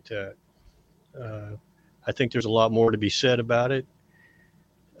appreciate that. I think there's a lot more to be said about it,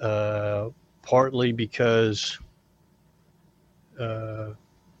 partly because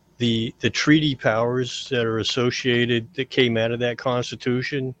the treaty powers that are associated, that came out of that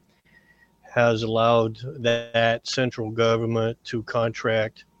Constitution, has allowed that central government to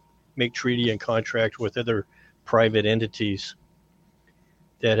make treaty and contract with other private entities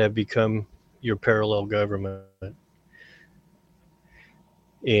that have become your parallel government.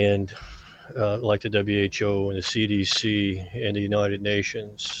 And like the WHO and the CDC and the United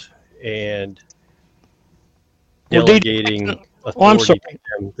Nations, and delegating authority to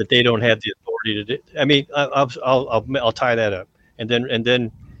them that they don't have the authority to do. I mean, I'll tie that up and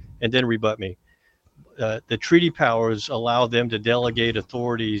then rebut me. the treaty powers allow them to delegate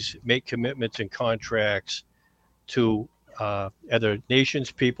authorities, make commitments and contracts to other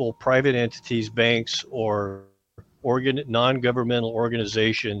nations, people, private entities, banks, or non-governmental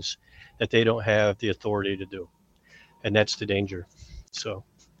organizations that they don't have the authority to do. And that's the danger. So,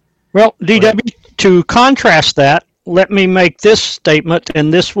 well, DW, to contrast that, let me make this statement,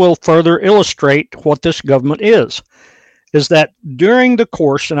 and this will further illustrate what this government is that during the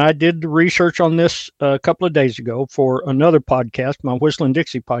course, and I did the research on this a couple of days ago for another podcast, my Whistling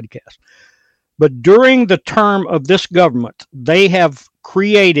Dixie podcast, but during the term of this government, they have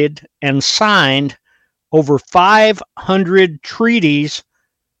created and signed over 500 treaties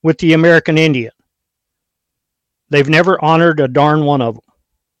with the American Indian. They've never honored a darn one of them.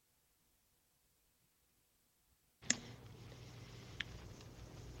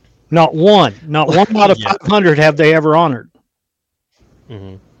 Not one out of 500 have they ever honored.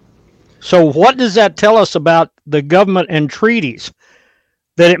 Mm-hmm. So what does that tell us about the government and treaties?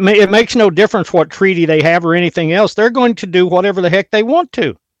 That it makes no difference what treaty they have or anything else. They're going to do whatever the heck they want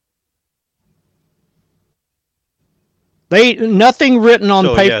to. Nothing written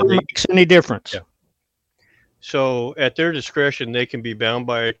on paper makes any difference. Yeah. So at their discretion, they can be bound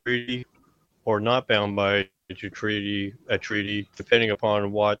by a treaty or not bound by a treaty, depending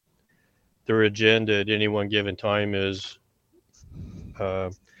upon what their agenda at any one given time is.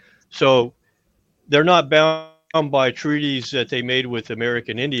 So they're not bound by treaties that they made with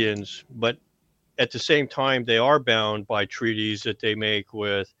American Indians, but at the same time, they are bound by treaties that they make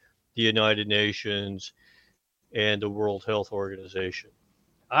with the United Nations and the World Health Organization.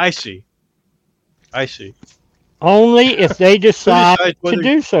 I see. Only if they decide to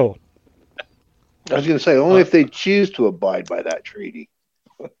do so. I was going to say, only if they choose to abide by that treaty.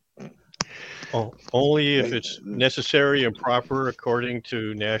 Only if it's necessary and proper according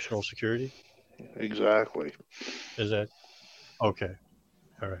to national security? Exactly. Is that okay?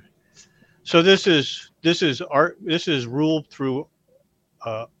 All right. So this is ruled through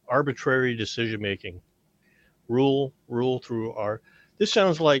arbitrary decision making. Rule through This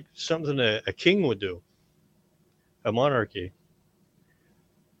sounds like something a king would do. A monarchy.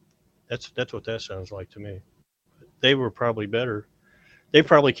 That's what that sounds like to me. They were probably better. They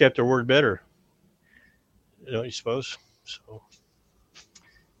probably kept their word better. Don't you suppose? So,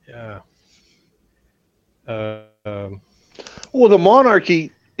 yeah. Well, the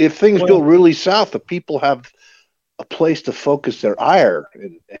monarchy, if things go really south, the people have a place to focus their ire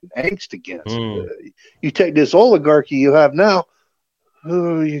and angst against. You take this oligarchy you have now,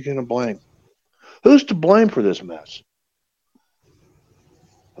 who are you going to blame? Who's to blame for this mess?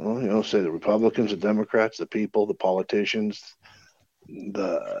 Well, say the Republicans, the Democrats, the people, the politicians,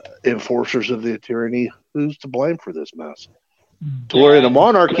 the enforcers of the tyranny. Who's to blame for this mess? To where in a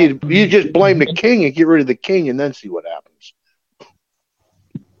monarchy, you just blame the king and get rid of the king and then see what happens.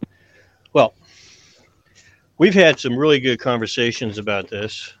 Well, we've had some really good conversations about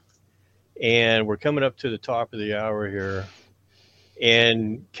this, and we're coming up to the top of the hour here.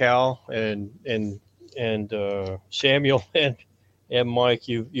 And Cal and Samuel and Mike,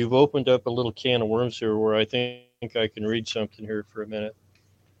 you've opened up a little can of worms here where I think I can read something here for a minute.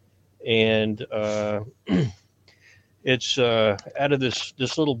 And it's out of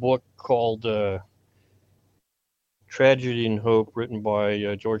this little book called Tragedy and Hope, written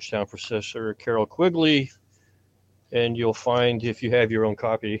by Georgetown professor Carol Quigley. And you'll find, if you have your own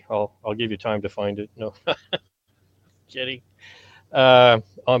copy, I'll give you time to find it. No, kidding.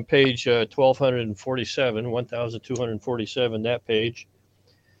 On page 1247, that page,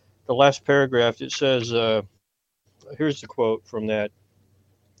 the last paragraph, it says, here's the quote from that.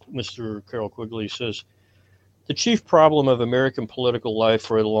 Mr. Carol Quigley says, "The chief problem of American political life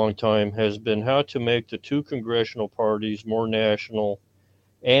for a long time has been how to make the two congressional parties more national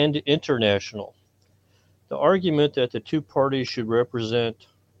and international. The argument that the two parties should represent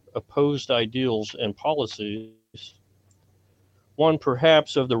opposed ideals and policies, one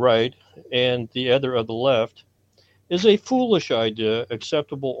perhaps of the right and the other of the left, is a foolish idea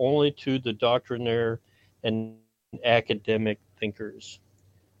acceptable only to the doctrinaire and academic thinkers."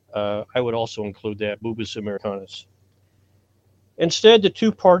 I would also include that, Bubis Americanus. Instead, the two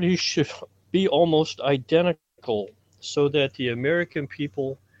parties should be almost identical so that the American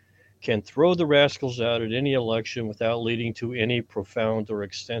people can throw the rascals out at any election without leading to any profound or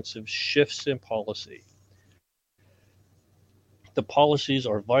extensive shifts in policy. The policies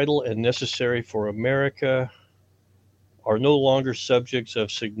are vital and necessary for America, are no longer subjects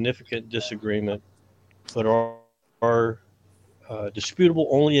of significant disagreement, but are disputable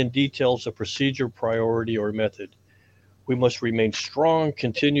only in details of procedure, priority, or method. We must remain strong,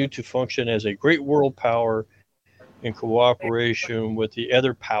 continue to function as a great world power in cooperation with the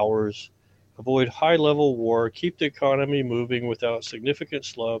other powers, avoid high-level war, keep the economy moving without significant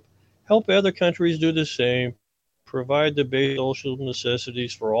slump, help other countries do the same, provide the basic social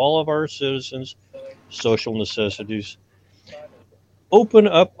necessities for all of our citizens, social necessities, open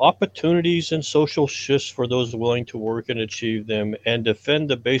up opportunities and social shifts for those willing to work and achieve them, and defend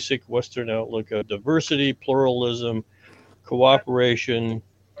the basic Western outlook of diversity, pluralism, cooperation,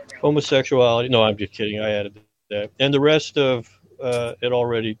 homosexuality. No, I'm just kidding. I added that. And the rest of it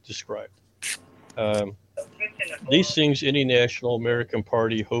already described. These things any national American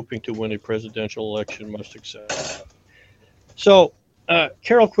party hoping to win a presidential election must accept. So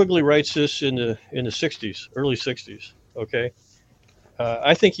Carroll Quigley writes this in the 60s, early 60s. Okay.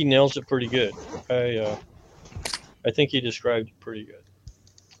 I think he nails it pretty good. I think he described it pretty good.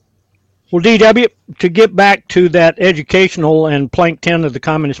 Well, DW, to get back to that educational and plank 10 of the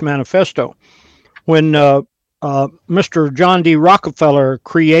Communist Manifesto, when Mr. John D. Rockefeller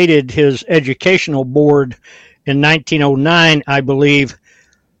created his educational board in 1909, I believe,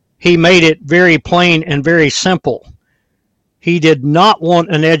 he made it very plain and very simple. He did not want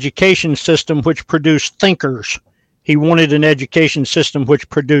an education system which produced thinkers. He wanted an education system which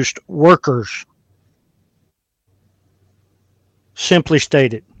produced workers. Simply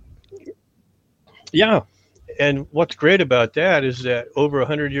stated. Yeah. And what's great about that is that over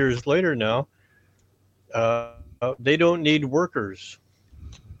 100 years later now, they don't need workers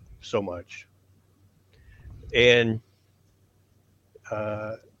so much. And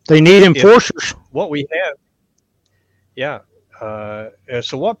they need enforcers. What we have, yeah.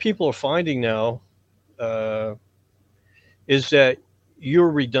 So what people are finding now is that you're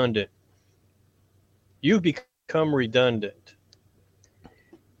redundant. You've become redundant.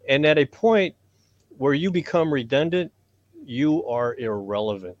 And at a point where you become redundant, you are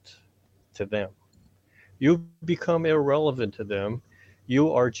irrelevant to them. You become irrelevant to them.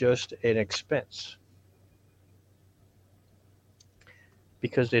 You are just an expense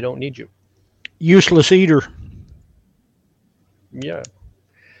because they don't need you. Useless eater. Yeah.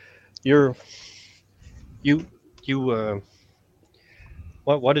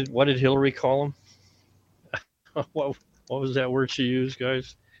 What did Hillary call him? what was that word she used,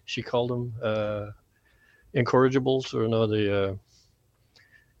 guys? She called them incorrigibles, or no?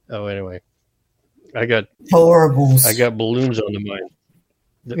 Anyway, I got deplorables. I got balloons on the mind.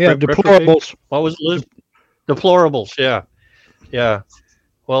 Deplorables. What was it? Deplorables. Yeah.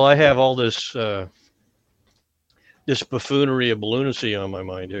 Well, I have all this this buffoonery of balloonacy on my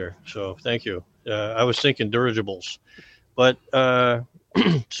mind here. So thank you. I was thinking dirigibles, but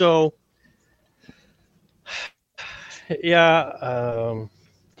so yeah.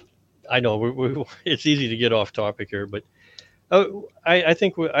 I know it's easy to get off topic here, but I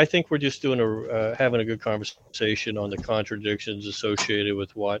think we're just doing having a good conversation on the contradictions associated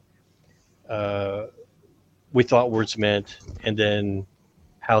with what we thought words meant, and then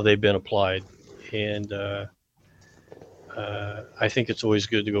how they've been applied. And I think it's always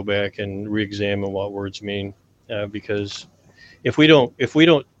good to go back and re-examine what words mean, because if we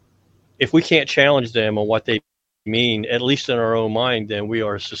can't challenge them on what they mean, at least in our own mind, then we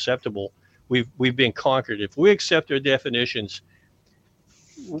are susceptible. We've been conquered. If we accept their definitions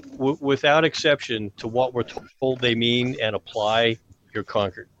without exception to what we're told they mean and apply, you're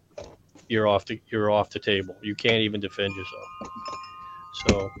conquered. You're off the table. You can't even defend yourself.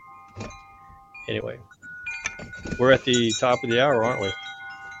 So anyway, we're at the top of the hour, aren't we?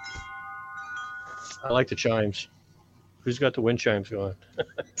 I like the chimes. Who's got the wind chimes going?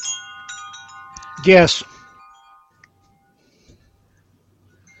 Yes.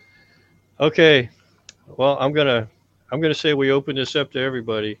 Okay. Well, I'm gonna say we open this up to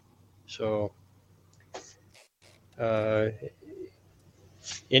everybody. So,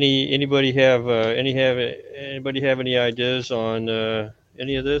 anybody have any ideas on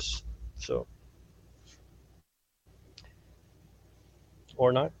any of this? So,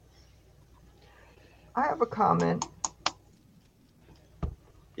 or not? I have a comment.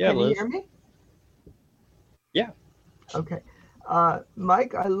 Yeah, Can you Liz. hear me? Yeah. Okay.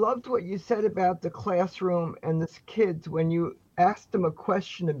 Mike, I loved what you said about the classroom and the kids when you asked them a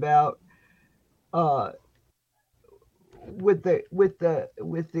question about with the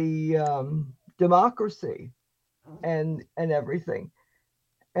democracy and everything.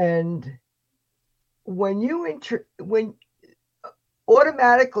 And when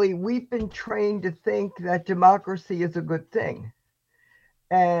automatically we've been trained to think that democracy is a good thing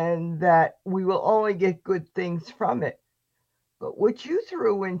and that we will only get good things from it. But what you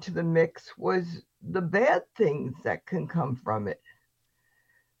threw into the mix was the bad things that can come from it.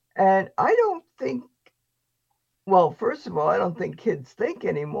 And I don't think, well, first of all, I don't think kids think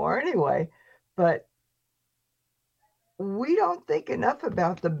anymore anyway, but we don't think enough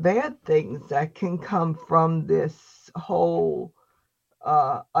about the bad things that can come from this whole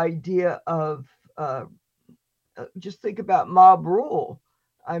idea of just think about mob rule.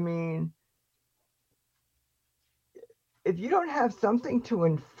 I mean, if you don't have something to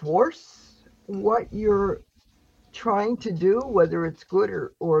enforce what you're trying to do, whether it's good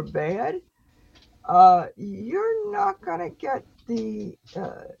or bad, you're not going to get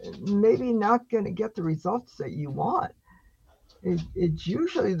maybe not going to get the results that you want. It's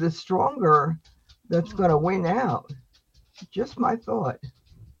usually the stronger that's going to win out. Just my thought.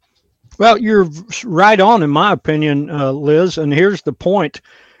 Well, you're right on, in my opinion, Liz. And here's the point: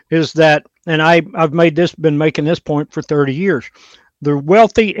 is that, and I've been making this point for 30 years. The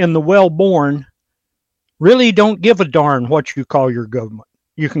wealthy and the well-born really don't give a darn what you call your government.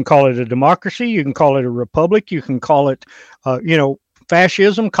 You can call it a democracy, you can call it a republic, you can call it,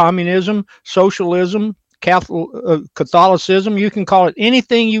 fascism, communism, socialism, Catholicism. You can call it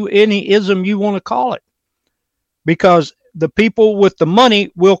any ism you want to call it, because the people with the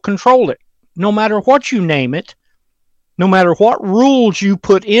money will control it. No matter what you name it, no matter what rules you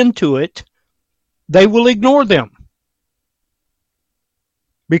put into it, they will ignore them,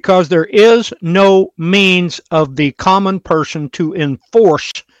 because there is no means of the common person to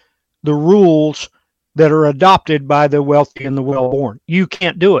enforce the rules that are adopted by the wealthy and the well-born. You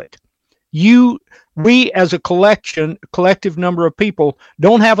can't do it. We as a collective number of people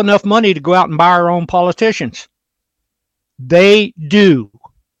don't have enough money to go out and buy our own politicians. They do.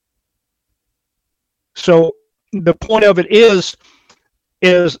 So the point of it is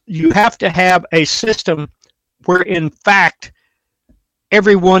you have to have a system where, in fact,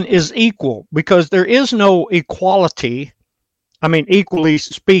 everyone is equal, because there is no equality. I mean, equally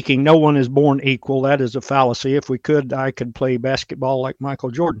speaking, no one is born equal. That is a fallacy. If we could, I could play basketball like Michael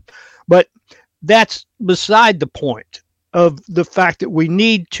Jordan. But that's beside the point of the fact that we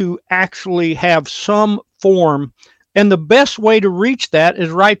need to actually have some form, and the best way to reach that is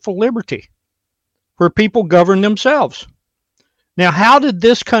rightful liberty, where people govern themselves. Now, how did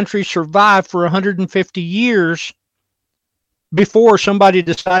this country survive for 150 years before somebody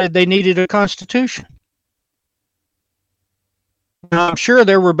decided they needed a constitution? Now, I'm sure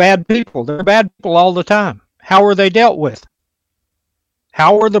there were bad people. There are bad people all the time. How are they dealt with?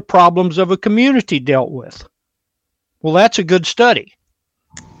 How are the problems of a community dealt with? Well, that's a good study.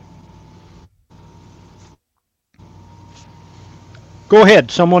 Go ahead.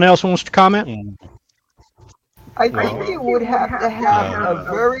 Someone else wants to comment? I think you would have to have a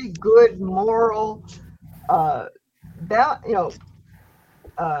very good moral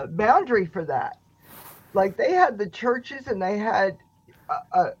boundary for that. Like, they had the churches, and they had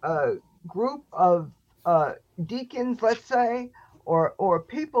a group of deacons, let's say, or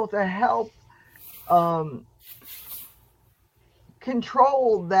people to help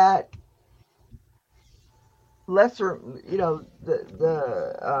control that lesser,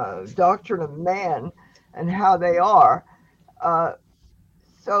 the doctrine of man and how they are.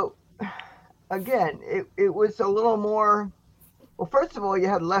 So again, it was a little more, well, first of all, you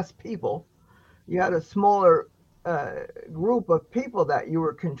had less people. You had a smaller group of people that you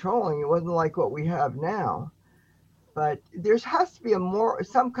were controlling. It wasn't like what we have now. But there has to be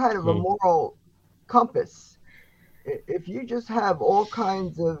some kind of a moral compass. If you just have all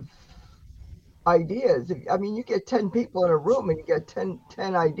kinds of ideas, you get 10 people in a room and you get 10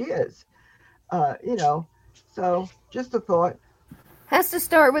 ideas, so just a thought. Has to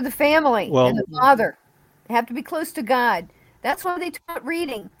start with the family and the father. They have to be close to God. That's why they taught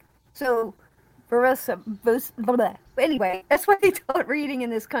reading. So for us, anyway, that's why they taught reading in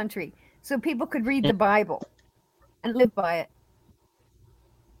this country, so people could read the Bible and live by it.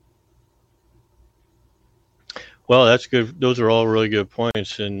 Well, that's good. Those are all really good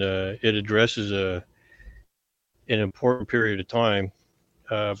points, and it addresses an important period of time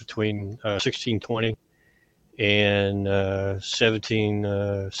between 1620 and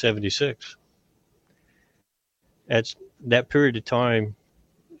 1776. That's that period of time.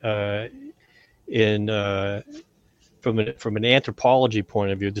 From an anthropology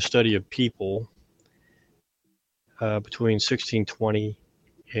point of view, the study of people between 1620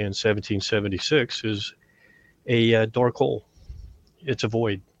 and 1776 is a dark hole. It's a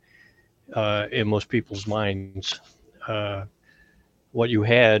void in most people's minds. What you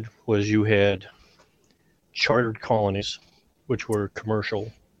had chartered colonies, which were commercial.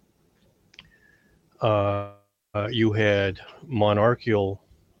 you had monarchical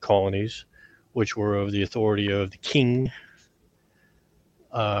colonies, which were of the authority of the king.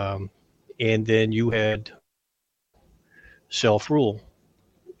 And then you had self-rule.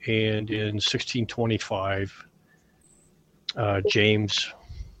 And in 1625, James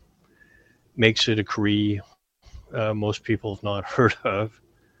makes a decree most people have not heard of,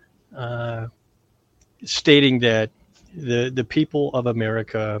 stating that the people of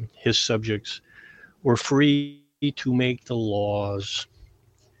America, his subjects, were free to make the laws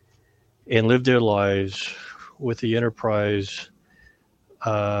and live their lives with the enterprise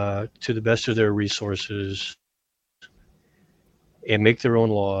to the best of their resources and make their own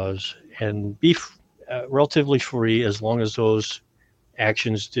laws and be relatively free as long as those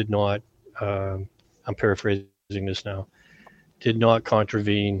actions did not, I'm paraphrasing this now, did not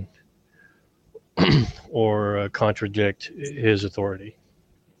contravene or contradict his authority.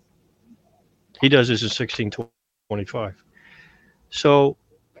 He does this in 1625. So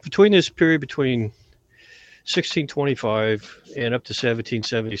between this period between 1625 and up to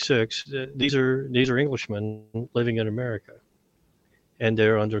 1776, these are Englishmen living in America, and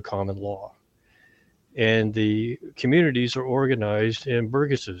they're under common law. And the communities are organized in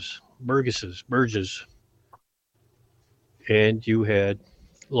burgesses. And you had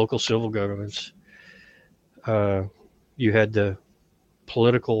local civil governments. You had the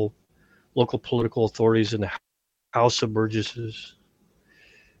local political authorities in the House of Burgesses.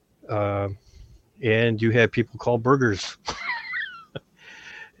 And you had people called burghers.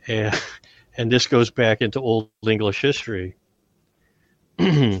 and this goes back into Old English history.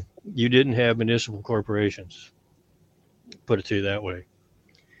 You didn't have municipal corporations, put it to you that way.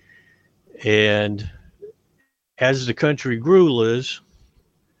 And as the country grew, Liz,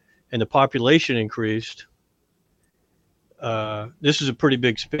 and the population increased, this is a pretty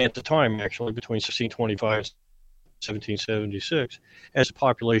big span of time, actually, between 1625 and 1776. As the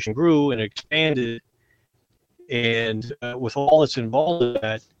population grew and expanded, and with all that's involved in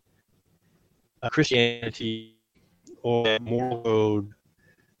that, Christianity or that moral code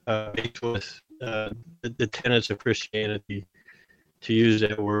based with the tenets of Christianity, to use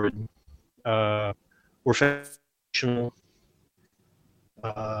that word, were foundational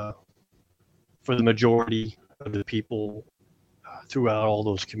for the majority of the people throughout all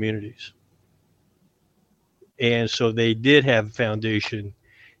those communities. And so they did have a foundation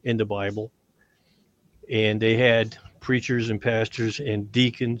in the Bible, and they had preachers and pastors and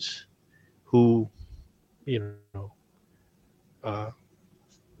deacons who,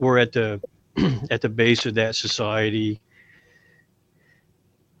 were at the at the base of that society.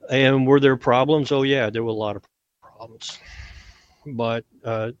 And were there problems? Oh yeah, there were a lot of problems. But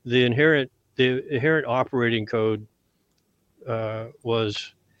the inherent operating code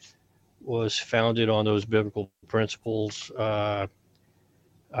was founded on those biblical principles. I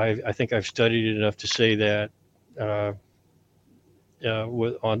think I've studied it enough to say that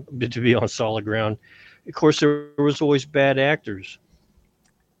to be on solid ground. Of course, there was always bad actors.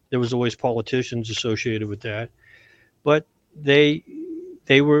 There was always politicians associated with that, but they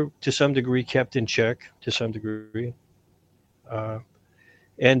were to some degree kept in check to some degree. And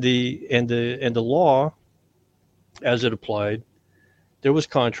the law, as it applied, there was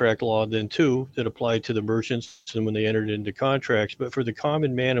contract law then too that applied to the merchants and when they entered into contracts. But for the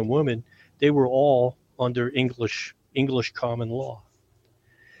common man and woman, they were all under English common law.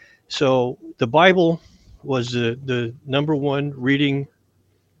 So the Bible was the number one reading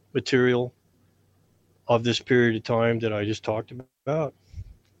material of this period of time that I just talked about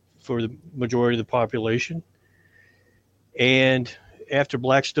for the majority of the population. And after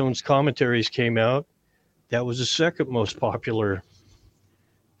Blackstone's commentaries came out, that was the second most popular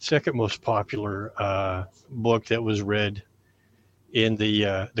book that was read in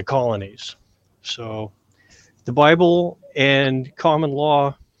the colonies. So the Bible and common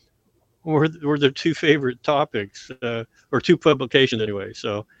law were the two favorite topics, or two publications anyway.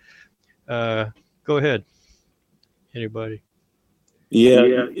 So go ahead, anybody.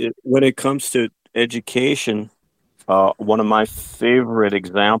 Yeah. When it comes to education, one of my favorite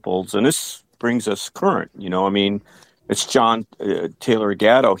examples, and this brings us current, it's John Taylor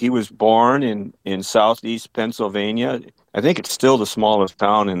Gatto. He was born in southeast Pennsylvania. I think it's still the smallest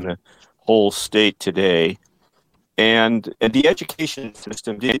town in the whole state today. And the education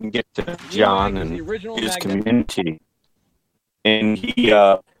system didn't get to John and his community. And he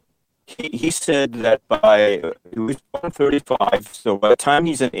said that he was born 35, so by the time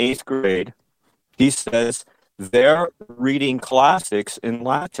he's in 8th grade, he says they're reading classics in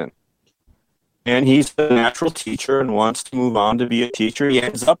Latin. And he's a natural teacher and wants to move on to be a teacher. He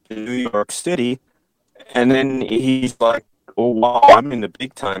ends up in New York City And then he's like, oh, wow, I'm in the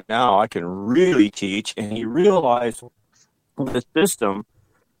big time now. I can really teach. And he realized the system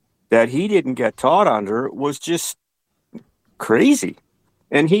that he didn't get taught under was just crazy.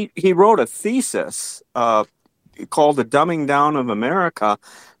 And he wrote a thesis called The Dumbing Down of America.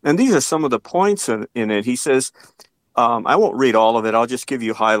 And these are some of the points in it. He says, I won't read all of it. I'll just give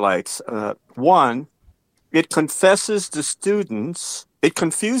you highlights. One, it confuses the students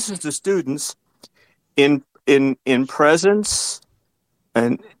in presence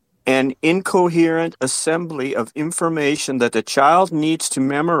and an incoherent assembly of information that the child needs to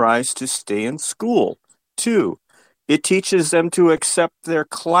memorize to stay in school. 2, it teaches them to accept their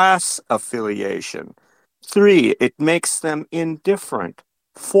class affiliation. 3, it makes them indifferent.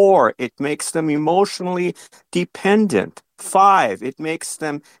 4, it makes them emotionally dependent. 5, it makes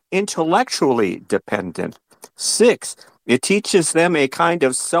them intellectually dependent. 6, it teaches them a kind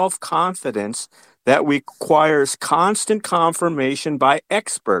of self-confidence that requires constant confirmation by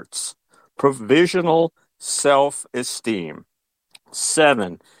experts, provisional self-esteem.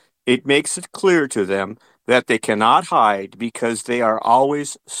 7, it makes it clear to them that they cannot hide because they are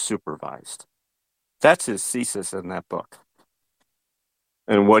always supervised. That's his thesis in that book.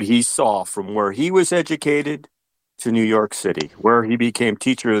 And what he saw from where he was educated to New York City, where he became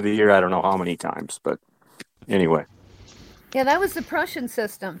Teacher of the Year, I don't know how many times, but anyway. Yeah, that was the Prussian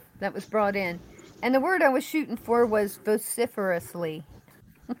system that was brought in. And the word I was shooting for was vociferously.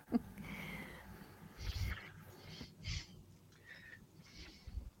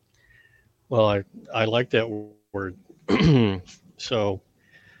 Well, I like that word. So,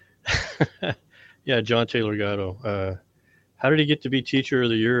 yeah, John Taylor Gatto. How did he get to be Teacher of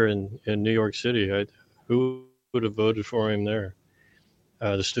the Year in New York City? Who would have voted for him there?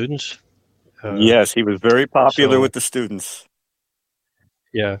 The students? Yes, he was very popular with the students.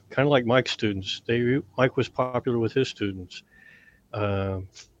 Yeah, kind of like Mike's students. Mike was popular with his students.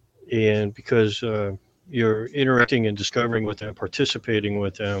 And because you're interacting and discovering with them, participating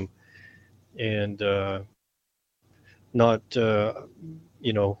with them, and not,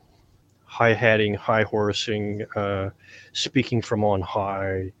 high-hatting, high-horsing, speaking from on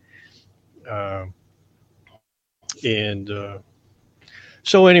high.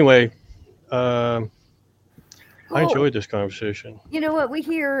 So anyway, I enjoyed this conversation. You know what? We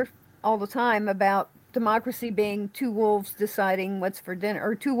hear all the time about democracy being two wolves deciding what's for dinner,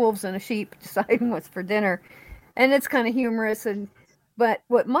 or two wolves and a sheep deciding what's for dinner. And it's kind of humorous. But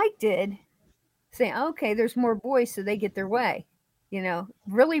what Mike did, saying, okay, there's more boys, so they get their way,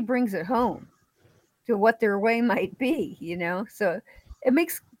 really brings it home to what their way might be, So it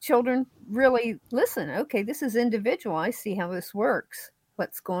makes children really listen. Okay, this is individual. I see how this works.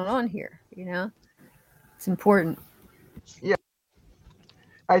 What's going on here, It's important. Yeah.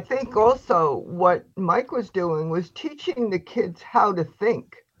 I think also what Mike was doing was teaching the kids how to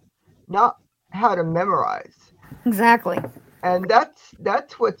think, not how to memorize. Exactly. And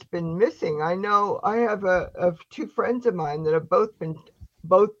that's what's been missing. I know I have two friends of mine that have both been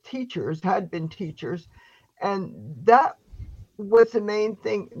had been teachers, and that was the main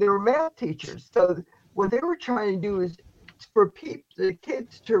thing. They were math teachers. So what they were trying to do is for the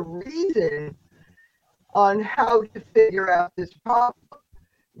kids to reason on how to figure out this problem,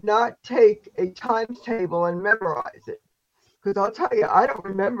 not take a times table and memorize it. Because I'll tell you, I don't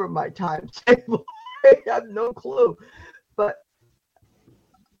remember my times table. I have no clue. But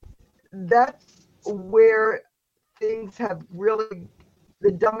that's where things have really,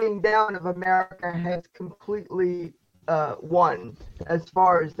 the dumbing down of America has completely won as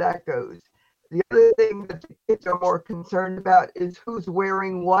far as that goes. The other thing that the kids are more concerned about is who's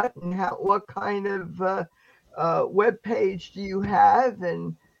wearing what and what kind of web page do you have,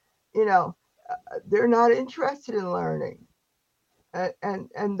 and they're not interested in learning,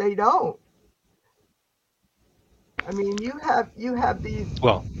 and they don't. I mean, you have these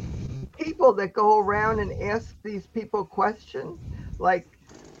people that go around and ask these people questions like,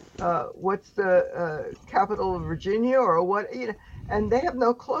 what's the capital of Virginia, or what, and they have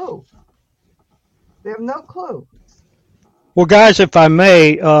no clue. They have no clue. Well, guys, if I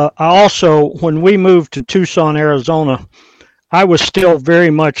may, I also, when we moved to Tucson, Arizona, I was still very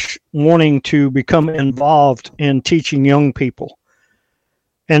much wanting to become involved in teaching young people.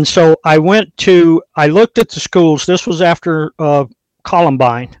 And so I looked at the schools. This was after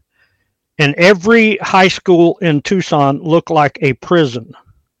Columbine. And every high school in Tucson looked like a prison.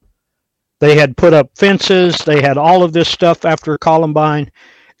 They had put up fences. They had all of this stuff after Columbine.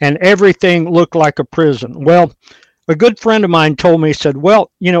 And everything looked like a prison. Well, a good friend of mine told me, he said,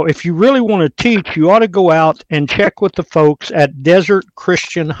 well, if you really want to teach, you ought to go out and check with the folks at Desert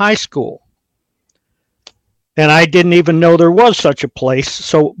Christian High School. And I didn't even know there was such a place.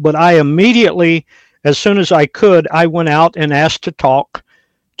 So, but I immediately, as soon as I could, I went out and asked to talk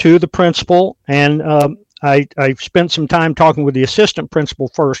to the principal. And I spent some time talking with the assistant principal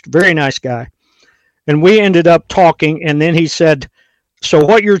first. Very nice guy. And we ended up talking. And then he said, so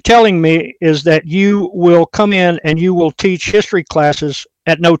what you're telling me is that you will come in and you will teach history classes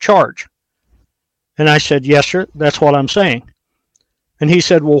at no charge. And I said, yes, sir. That's what I'm saying. And he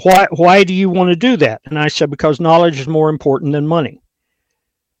said, well, why do you want to do that? And I said, because knowledge is more important than money.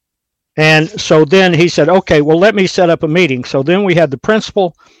 And so then he said, okay, well, let me set up a meeting. So then we had the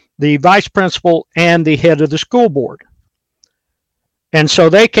principal, the vice principal, and the head of the school board. And so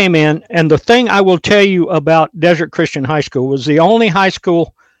they came in, and the thing I will tell you about Desert Christian High School was the only high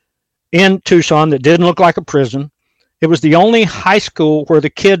school in Tucson that didn't look like a prison. It was the only high school where the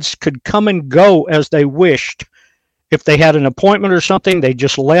kids could come and go as they wished. If they had an appointment or something, they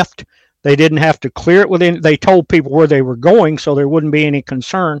just left. They didn't have to clear it within. They told people where they were going, so there wouldn't be any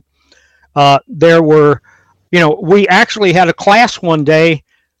concern. There were, we actually had a class one day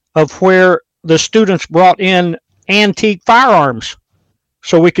of where the students brought in antique firearms,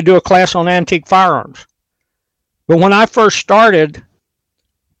 so we could do a class on antique firearms. But when I first started,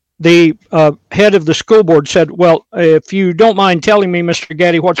 the head of the school board said, well, if you don't mind telling me, Mr.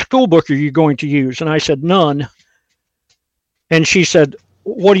 Gaddy, what school book are you going to use? And I said, none. And she said,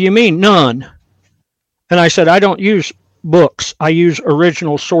 what do you mean, none? And I said, I don't use books. I use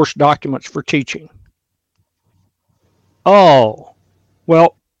original source documents for teaching. Oh,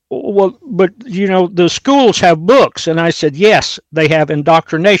 well, but the schools have books. And I said, yes, they have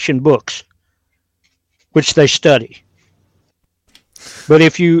indoctrination books, which they study. But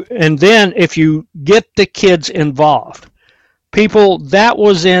if you get the kids involved, people, that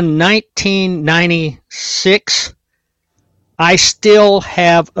was in 1996. I still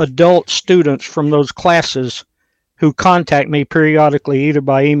have adult students from those classes who contact me periodically, either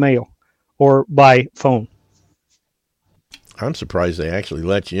by email or by phone. I'm surprised they actually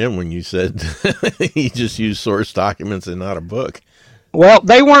let you in when you said you just use source documents and not a book. Well,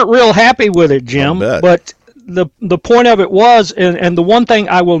 they weren't real happy with it, Jim. But the point of it was, and the one thing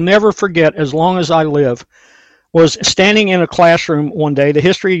I will never forget as long as I live, was standing in a classroom one day, the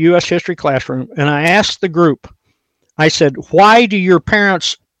U.S. history classroom, and I asked the group, I said, why do your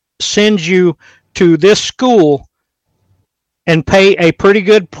parents send you to this school and pay a pretty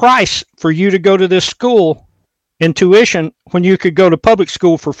good price for you to go to this school in tuition when you could go to public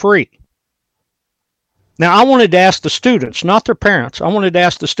school for free? Now, I wanted to ask the students, not their parents. I wanted to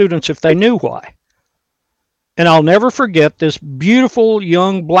ask the students if they knew why. And I'll never forget this beautiful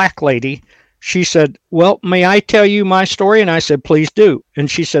young black lady. She said, well, may I tell you my story? And I said, please do.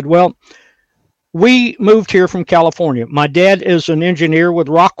 And she said, well, we moved here from California. My dad is an engineer with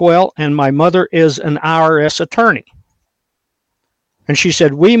Rockwell, and my mother is an IRS attorney. And she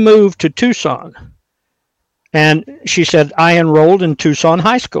said, we moved to Tucson. And she said, I enrolled in Tucson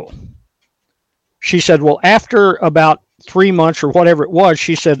High School. She said, well, after about 3 months or whatever it was,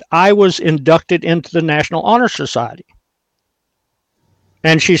 she said, I was inducted into the National Honor Society.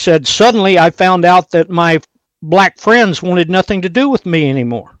 And she said, suddenly I found out that my black friends wanted nothing to do with me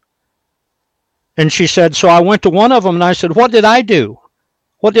anymore. And she said, so I went to one of them and I said, what did I do?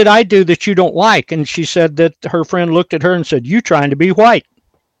 What did I do that you don't like? And she said that her friend looked at her and said, you trying to be white.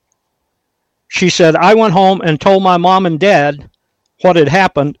 She said, I went home and told my mom and dad what had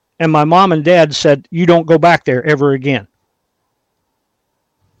happened. And my mom and dad said, you don't go back there ever again.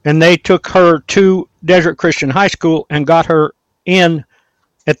 And they took her to Desert Christian High School and got her in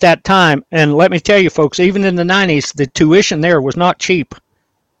at that time. And let me tell you, folks, even in the 90s, the tuition there was not cheap.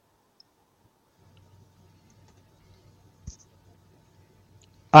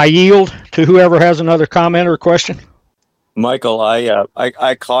 I yield to whoever has another comment or question. Michael,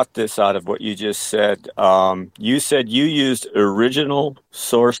 I caught this out of what you just said. You said you used original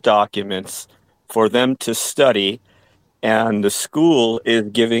source documents for them to study, and the school is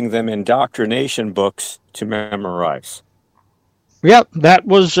giving them indoctrination books to memorize. Yep, that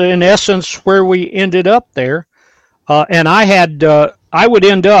was in essence where we ended up there. And I would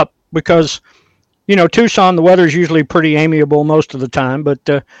end up because, Tucson, the weather's usually pretty amiable most of the time,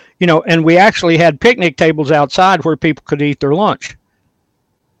 but, and we actually had picnic tables outside where people could eat their lunch.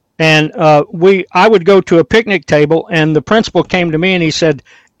 And I would go to a picnic table, and the principal came to me and he said,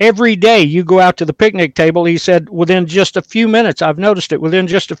 every day you go out to the picnic table, he said, within just a few minutes, I've noticed it, within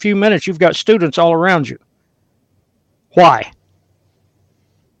just a few minutes, you've got students all around you. Why?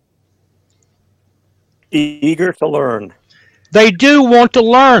 Eager to learn. They do want to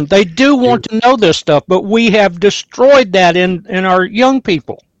learn. They do want to know this stuff, but we have destroyed that in our young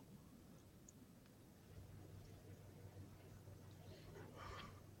people.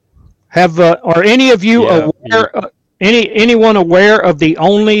 Are any of you aware? Anyone aware of the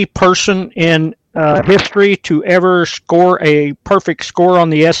only person in history to ever score a perfect score on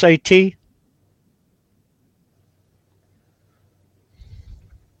the SAT?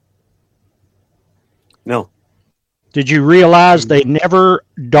 No. Did you realize they never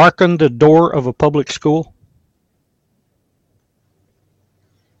darkened the door of a public school?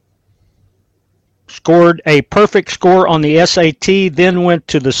 Scored a perfect score on the SAT, then went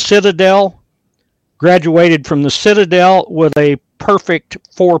to the Citadel, graduated from the Citadel with a perfect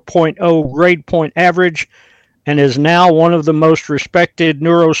 4.0 grade point average, and is now one of the most respected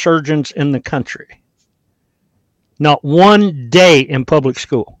neurosurgeons in the country. Not one day in public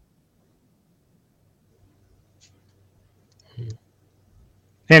school.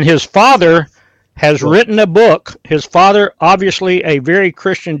 And his father has written a book. His father, obviously a very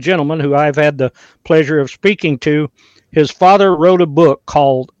Christian gentleman who I've had the pleasure of speaking to, his father wrote a book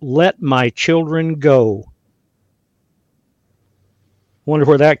called Let My Children Go. Wonder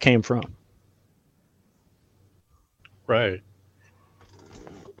where that came from. Right.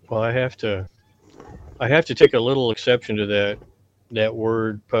 Well, I have to take a little exception to that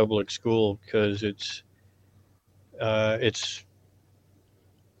word public school, because it's a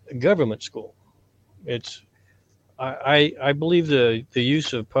government school. I believe the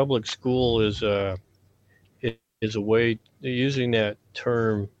use of public school is a way, using that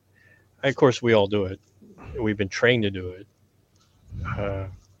term. Of course, we all do it. We've been trained to do it.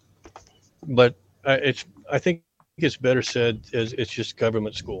 But I think it's better said as it's just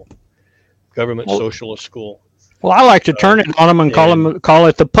government school, government socialist school. Well, I like to turn it on them and call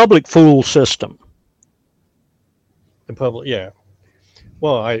it the public fool system. The public, yeah.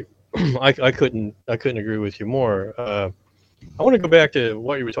 Well, I couldn't agree with you more. I want to go back to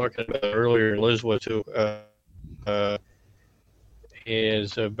what you were talking about earlier, and Liz was too,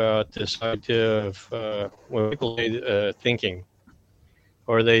 is about this idea of when people say thinking,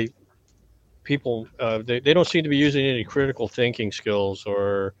 or they don't seem to be using any critical thinking skills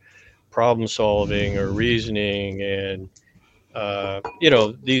or problem solving or reasoning, and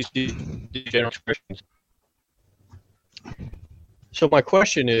these general expressions. So my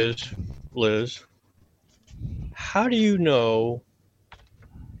question is, Liz, how do you know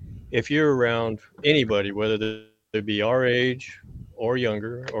if you're around anybody, whether they be our age or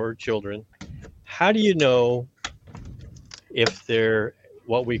younger or children, how do you know if they're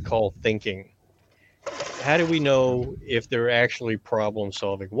what we call thinking? How do we know if they're actually problem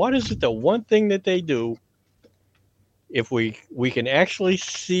solving? What is it, the one thing that they do, if we can actually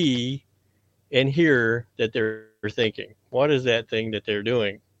see and hear that they're thinking? What is that thing that they're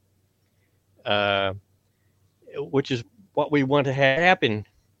doing? Which is what we want to have happen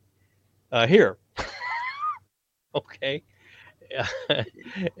here. Okay.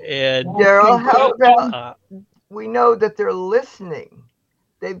 And Daryl, how about we know that they're listening?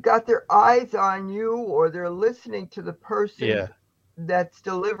 They've got their eyes on you, or they're listening to the person that's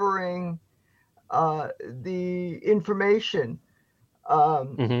delivering the information.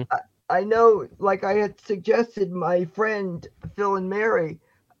 I know, like I had suggested, my friend Phil and Mary,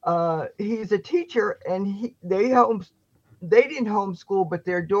 he's a teacher, and they didn't homeschool, but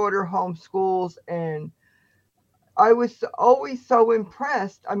their daughter homeschools, and I was always so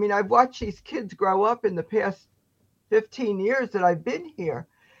impressed. I mean, I've watched these kids grow up in the past 15 years that I've been here,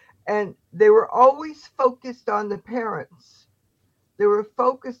 and they were always focused on the parents. They were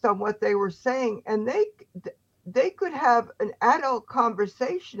focused on what they were saying, and they could have an adult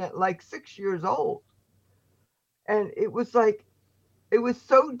conversation at like 6 years old. And it was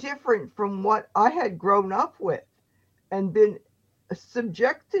so different from what I had grown up with and been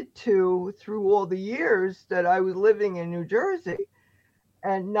subjected to through all the years that I was living in New Jersey,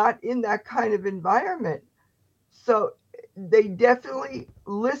 and not in that kind of environment. So they definitely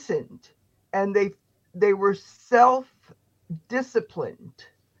listened, and they were self-disciplined.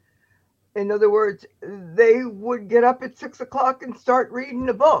 In other words, they would get up at 6 o'clock and start reading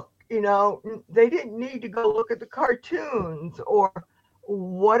a book. They didn't need to go look at the cartoons or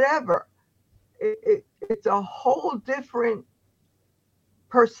whatever. It's a whole different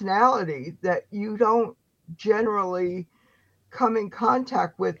personality that you don't generally come in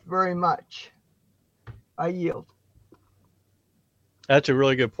contact with very much. I yield. That's a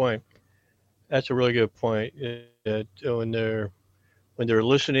really good point. That when they're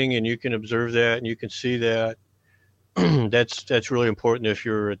listening, and you can observe that and you can see that, that's really important if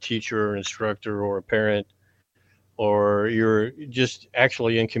you're a teacher or instructor or a parent, or you're just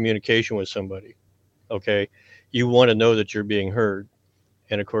actually in communication with somebody. Okay, you want to know that you're being heard.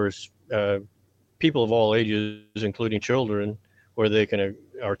 And of course, people of all ages, including children, whether they can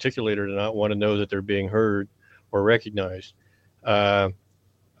articulate it or not, want to know that they're being heard or recognized.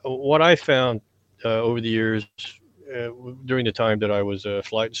 What I found over the years, during the time that I was a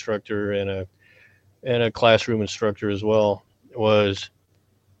flight instructor and a classroom instructor as well, was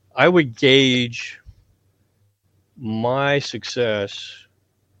I would gauge my success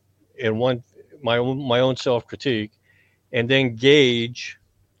in my own self-critique, and then gauge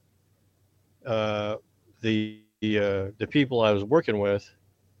the people I was working with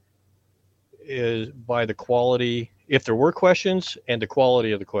is by the quality, if there were questions, and the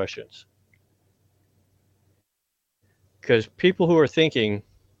quality of the questions. Because people who are thinking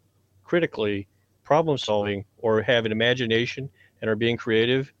critically, problem solving, or have an imagination and are being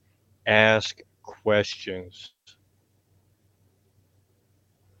creative, ask questions.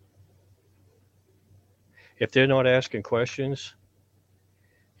 If they're not asking questions,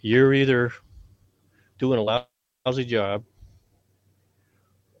 you're either doing a lousy job,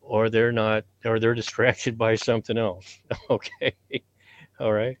 or they're not, or they're distracted by something else. Okay.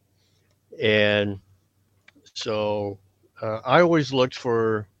 All right. And so I always looked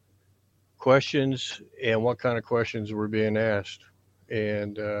for questions and what kind of questions were being asked.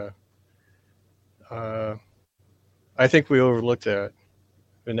 And I think we overlooked that.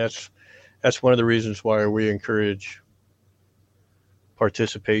 And that's one of the reasons why we encourage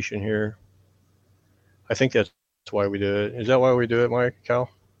participation here. I think that's why we do it. Is that why we do it, Mike, Cal?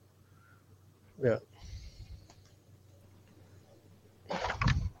 Yeah.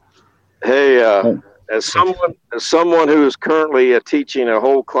 Hey, as someone who is currently teaching a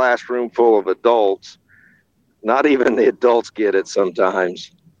whole classroom full of adults, not even the adults get it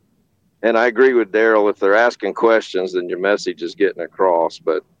sometimes. And I agree with Daryl. If they're asking questions, then your message is getting across.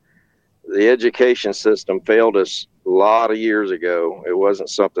 But the education system failed us a lot of years ago. It wasn't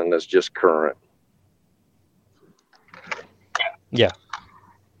something that's just current. Yeah.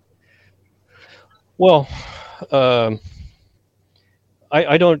 Well,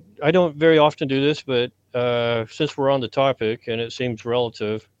 I don't very often do this, but since we're on the topic and it seems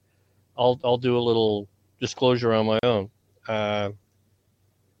relative, I'll do a little disclosure on my own.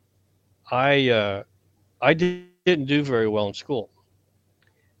 I didn't do very well in school.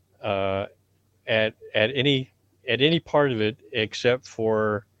 At any part of it except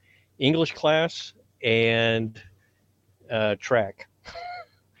for English class and track.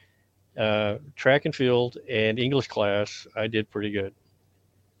 Track and field and English class, I did pretty good.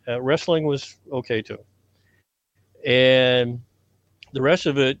 Wrestling was okay too. And the rest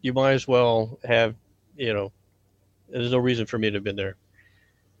of it, you might as well have, there's no reason for me to have been there.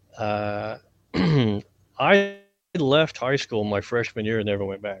 I left high school my freshman year and never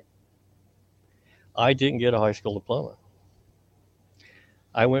went back. I didn't get a high school diploma.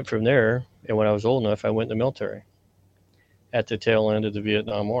 I went from there, and when I was old enough, I went in the military at the tail end of the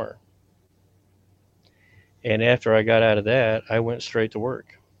Vietnam War. And after I got out of that, I went straight to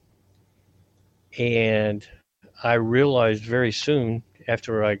work. And I realized very soon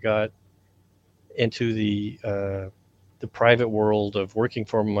after I got into the private world of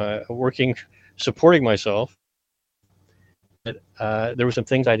supporting myself, that there were some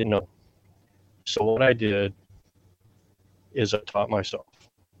things I didn't know. So what I did is I taught myself.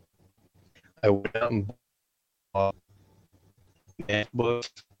 I went out and bought math books.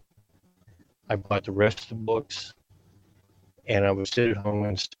 I bought the rest of the books, and I would sit at home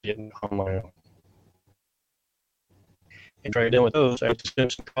and study on my own. And right then with those, I went to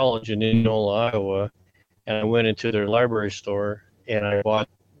Simpson College in Indianola, Iowa, and I went into their library store and I bought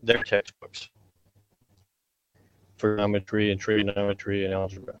their textbooks for geometry and trigonometry and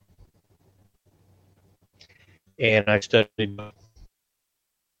algebra. And I studied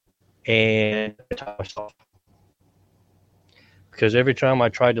and I taught myself. Because every time I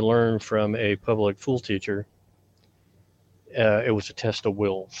tried to learn from a public school teacher, it was a test of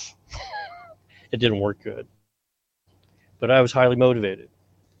wills. It didn't work good. But I was highly motivated.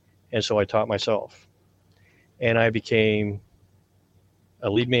 And so I taught myself. And I became a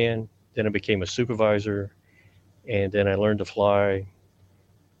lead man, then I became a supervisor, and then I learned to fly.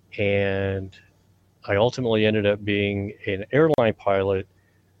 And I ultimately ended up being an airline pilot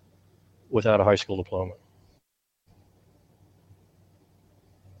without a high school diploma.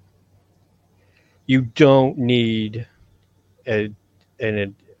 You don't need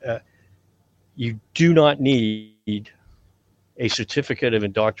you do not need a certificate of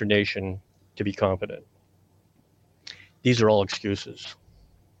indoctrination to be competent. These are all excuses.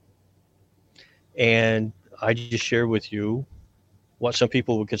 And I just share with you what some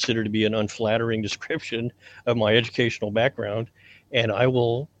people would consider to be an unflattering description of my educational background, and I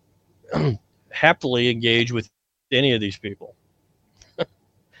will happily engage with any of these people.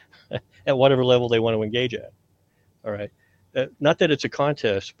 at whatever level they want to engage at. All right. Not that it's a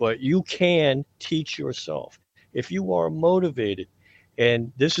contest, but you can teach yourself if you are motivated.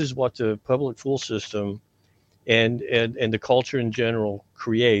 And this is what the public school system and the culture in general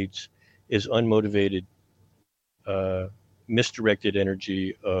creates, is unmotivated, misdirected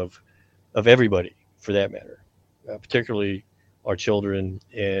energy of everybody, for that matter, particularly our children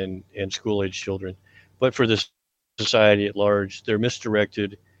and school-age children. But for the society at large, they're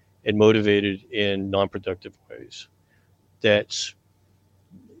misdirected and motivated in non-productive ways that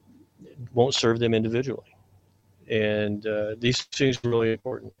won't serve them individually. And these things are really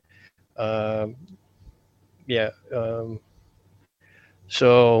important.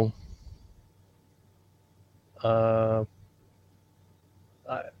 So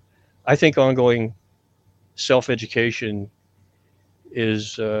I think ongoing self-education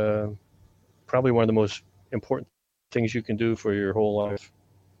is probably one of the most important things you can do for your whole life.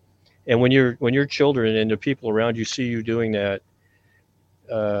 And when your children and the people around you see you doing that,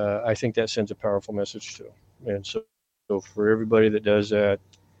 I think that sends a powerful message too. And so for everybody that does that,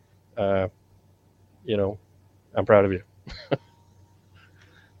 I'm proud of you.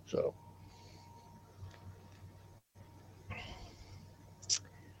 So.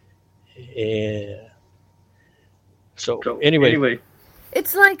 Yeah. So anyway.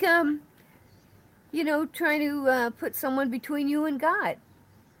 It's like, trying to put someone between you and God.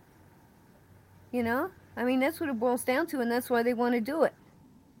 I mean, that's what it boils down to, and that's why they want to do it.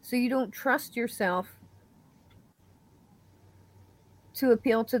 So you don't trust yourself to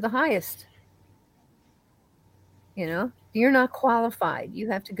appeal to the highest. You're not qualified. You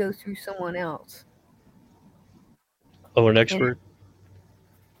have to go through someone else. Oh, an expert?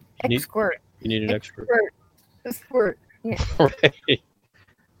 Expert. You need an expert. Expert. Yeah. Right.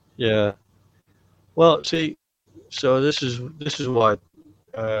 Yeah. Well, see, so this is what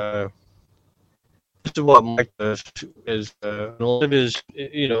Mike does, is a lot of his,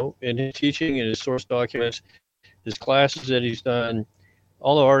 in his teaching and his source documents, his classes that he's done,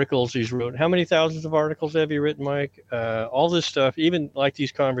 all the articles he's wrote. How many thousands of articles have you written, Mike? All this stuff, even like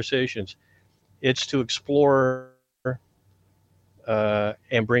these conversations, it's to explore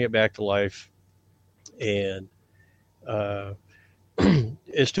and bring it back to life, and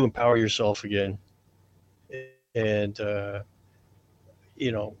is to empower yourself again. And I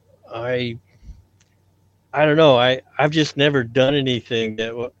don't know. I've just never done anything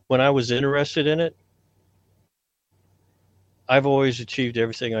that when I was interested in it, I've always achieved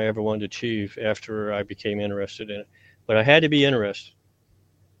everything I ever wanted to achieve after I became interested in it. But I had to be interested.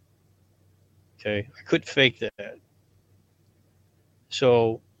 Okay. I couldn't fake that.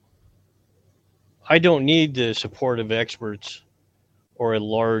 So I don't need the support of experts or a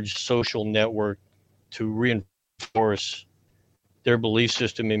large social network to reinforce their belief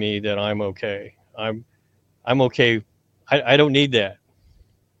system in me that I'm okay. I'm okay. I don't need that.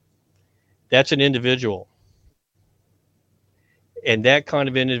 That's an individual. And that kind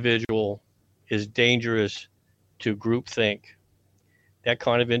of individual is dangerous to groupthink. That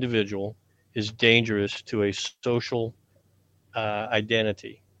kind of individual is dangerous to a social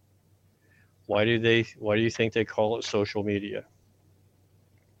identity. Why do you think they call it social media?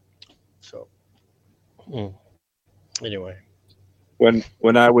 So, anyway.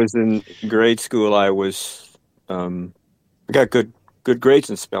 When I was in grade school, I got good grades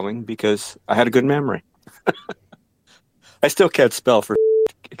in spelling because I had a good memory. I still can't spell for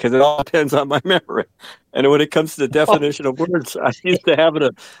because it all depends on my memory. And when it comes to the definition of words, I used to have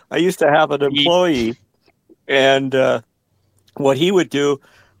an employee, and what he would do,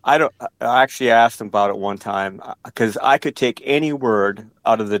 I actually asked him about it one time because I could take any word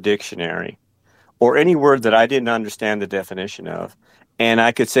out of the dictionary or any word that I didn't understand the definition of, and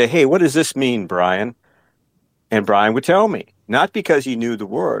I could say, "Hey, what does this mean, Brian?" And Brian would tell me, not because he knew the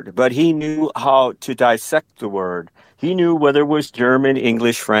word, but he knew how to dissect the word. He knew whether it was German,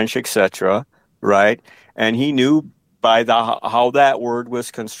 English, French, etc., right? And he knew by how that word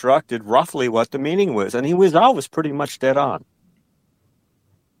was constructed, roughly what the meaning was. And he was always pretty much dead on.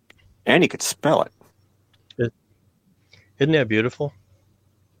 And he could spell it. Isn't that beautiful?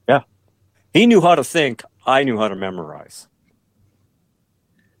 Yeah. He knew how to think. I knew how to memorize.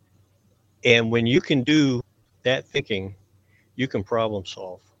 And when you can do that thinking, you can problem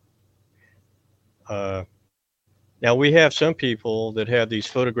solve. Now we have some people that have these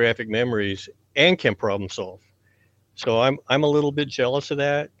photographic memories and can problem solve. So I'm a little bit jealous of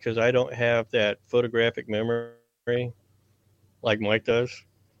that because I don't have that photographic memory like Mike does.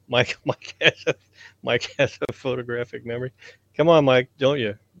 Mike has a photographic memory. Come on, Mike, don't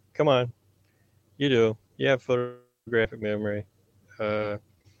you? Come on, you do. You have photographic memory.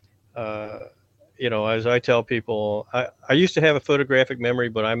 As I tell people, I used to have a photographic memory,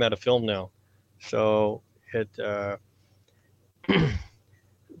 but I'm out of film now. So if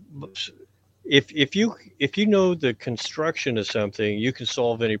you know the construction of something, you can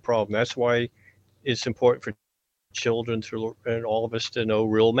solve any problem. That's why it's important for children and all of us to know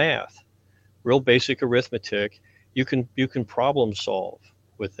real math, real basic arithmetic. You can problem solve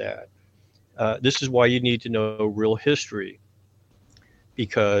with that. This is why you need to know real history,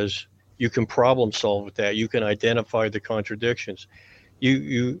 because you can problem solve with that. You can identify the contradictions.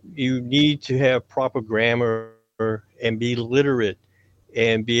 You need to have proper grammar and be literate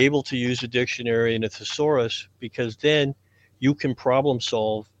and be able to use a dictionary and a thesaurus, because then you can problem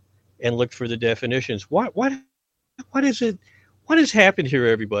solve and look for the definitions. What is it? What has happened here,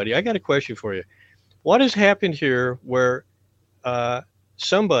 everybody? I got a question for you. What has happened here where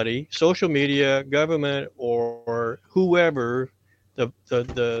somebody, social media, government, or whoever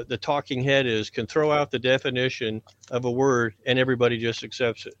the talking head is, can throw out the definition of a word and everybody just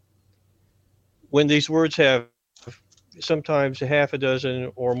accepts it, when these words have sometimes a half a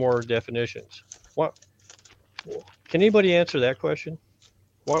dozen or more definitions? What? Can anybody answer that question?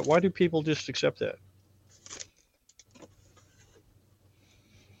 Why do people just accept that?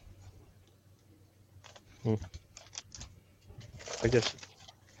 I guess,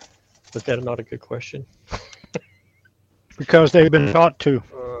 was that not a good question? Because they've been taught to.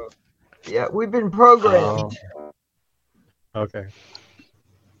 Yeah, we've been programmed. Okay.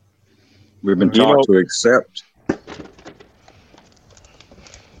 We've been taught to accept.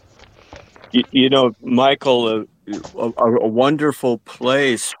 Michael, a wonderful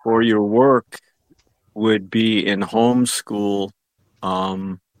place for your work would be in homeschool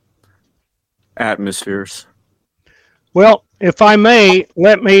atmospheres. Well, if I may,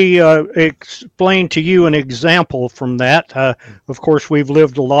 let me explain to you an example from that. Of course, we've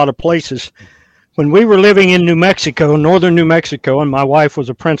lived a lot of places. When we were living in New Mexico, northern New Mexico, and my wife was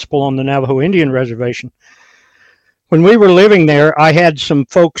a principal on the Navajo Indian Reservation, when we were living there, I had some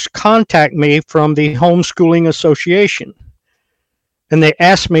folks contact me from the Homeschooling Association. And they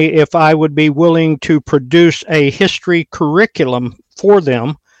asked me if I would be willing to produce a history curriculum for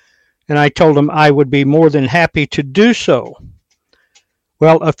them. And I told them I would be more than happy to do so.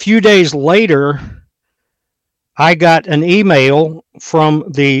 Well, a few days later, I got an email from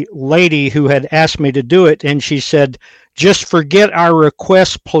the lady who had asked me to do it, and she said, "Just forget our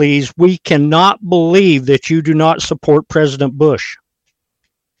request, please. We cannot believe that you do not support President Bush."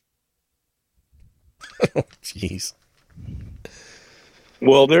 Jeez.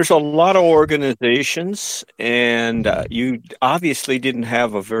 Well, there's a lot of organizations, and you obviously didn't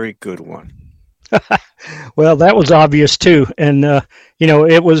have a very good one. Well, that was obvious too. And,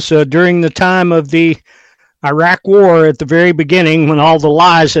 it was during the time of the Iraq War at the very beginning, when all the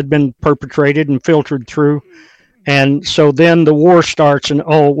lies had been perpetrated and filtered through. And so then the war starts, and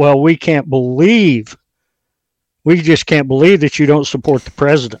we just can't believe that you don't support the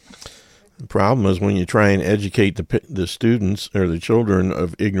president. The problem is when you try and educate the students or the children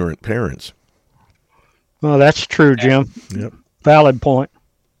of ignorant parents. Well, that's true, Jim. Yep. Valid point.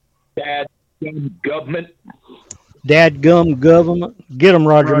 Dadgum government. Dadgum government. Get them,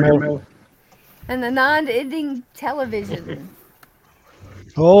 Roger Miller. And the non-ending television.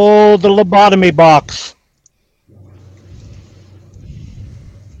 Oh, the lobotomy box.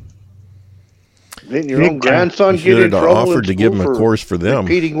 Didn't your own grandson get in trouble? Offered to give him a course for them.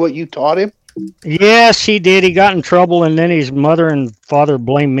 Repeating what you taught him? Yes, he did. He got in trouble, and then his mother and father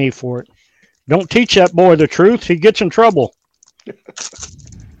blamed me for it. Don't teach that boy the truth. He gets in trouble.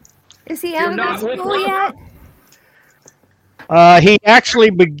 Is he out of school yet? He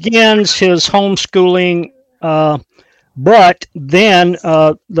actually begins his homeschooling, but then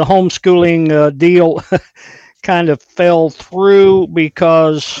the homeschooling deal kind of fell through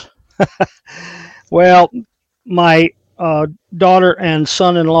because, my daughter and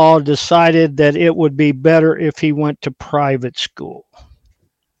son-in-law decided that it would be better if he went to private school.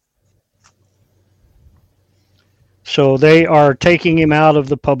 So they are taking him out of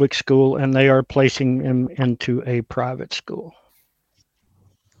the public school and they are placing him into a private school.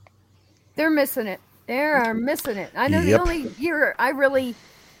 They're missing it. They are missing it. I know. The only year I really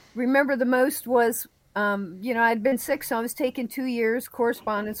remember the most was, I'd been sick, so I was taking 2 years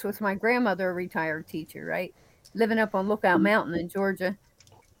correspondence with my grandmother, a retired teacher, right? Living up on Lookout Mountain in Georgia.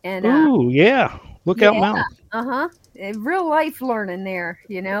 And Lookout Mountain. Real life learning there,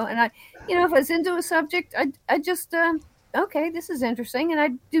 and I, if I was into a subject, I just, okay, this is interesting. And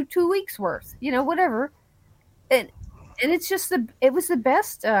I'd do 2 weeks worth, whatever. And it's just it was the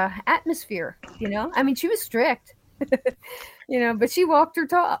best atmosphere, I mean, she was strict, But she walked her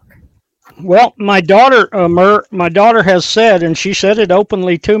talk. Well, my daughter, my daughter has said, and she said it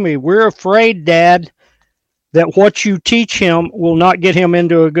openly to me, we're afraid, Dad, that what you teach him will not get him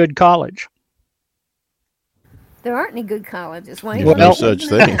into a good college. There aren't any good colleges. Why? No such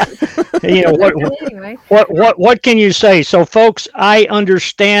thing. Anyway. What can you say? So, folks, I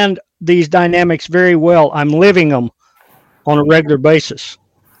understand these dynamics very well. I'm living them on a regular basis.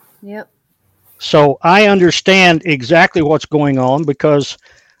 Yep. So I understand exactly what's going on because,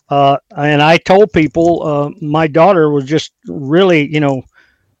 and I told people, my daughter was just really,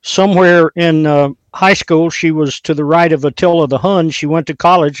 somewhere in high school, she was to the right of Attila the Hun. She went to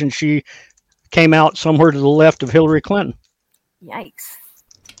college and she came out somewhere to the left of Hillary Clinton. Yikes.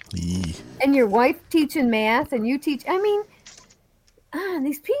 And your wife teaching math and you teach,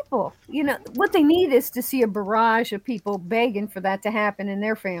 these people, what they need is to see a barrage of people begging for that to happen in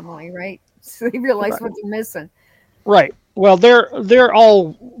their family, right? So they realize what they're missing. Right. Well, they're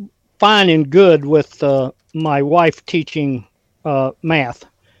all fine and good with my wife teaching math.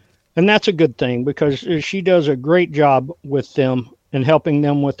 And that's a good thing because she does a great job with them and helping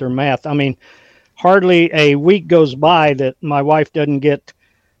them with their math. Hardly a week goes by that my wife doesn't get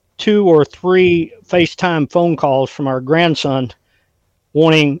 2 or 3 FaceTime phone calls from our grandson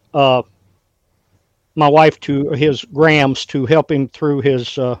wanting my wife his Grams to help him through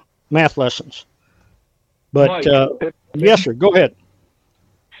his math lessons. But yes, sir, go ahead.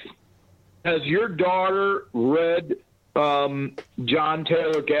 Has your daughter read John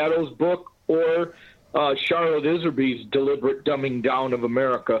Taylor Gatto's book or Charlotte Iserby's Deliberate Dumbing Down of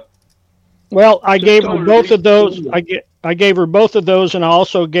America? Well, I gave her both of those. I gave her both of those, and I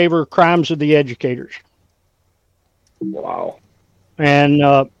also gave her Crimes of the Educators. Wow. And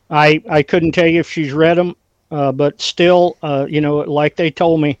I couldn't tell you if she's read them, but still, like they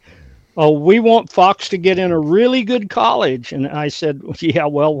told me, we want Fox to get in a really good college. And I said, yeah,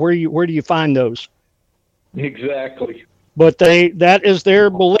 well, where do you find those? Exactly. But that is their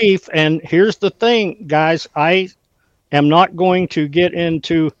belief. And here's the thing, guys, I am not going to get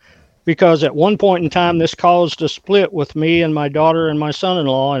into, because at one point in time, this caused a split with me and my daughter and my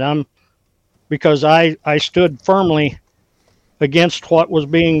son-in-law. And because I stood firmly against what was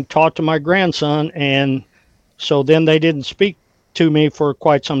being taught to my grandson. And so then they didn't speak to me for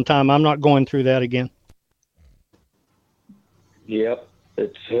quite some time. I'm not going through that again. Yep.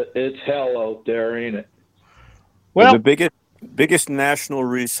 It's hell out there, ain't it? Well, the biggest national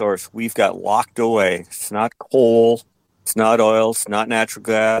resource we've got locked away. It's not coal, it's not oil, it's not natural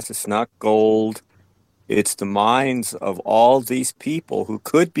gas, it's not gold. It's the minds of all these people who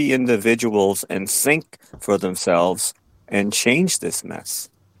could be individuals and think for themselves and change this mess.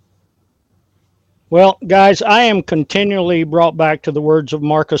 Well, guys, I am continually brought back to the words of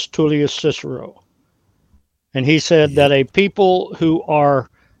Marcus Tullius Cicero. And he said that a people who are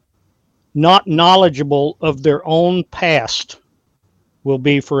not knowledgeable of their own past will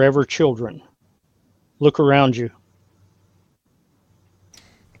be forever children. Look around you.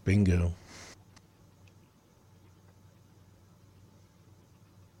 Bingo.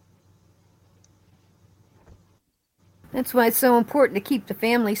 That's why it's so important to keep the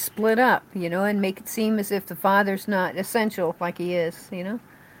family split up, and make it seem as if the father's not essential like he is,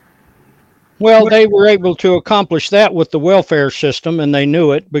 Well, they were able to accomplish that with the welfare system, and they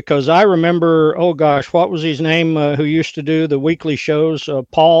knew it because I remember, what was his name who used to do the weekly shows?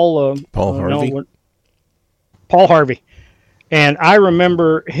 Paul Harvey. Paul Harvey. And I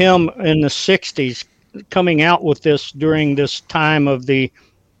remember him in the 60s coming out with this during this time of the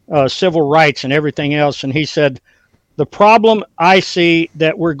civil rights and everything else. And he said, the problem I see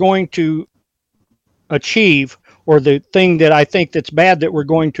that we're going to achieve, or the thing that I think that's bad that we're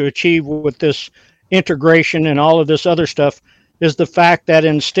going to achieve with this integration and all of this other stuff, is the fact that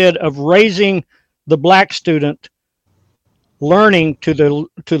instead of raising the black student learning to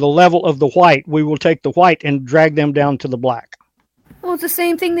the level of the white, we will take the white and drag them down to the black. Well, it's the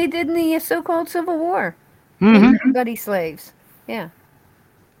same thing they did in the so-called Civil War. Mm-hmm. Everybody slaves. Yeah.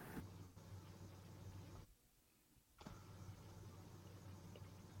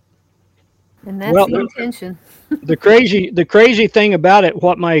 And that's the intention. The crazy thing about it,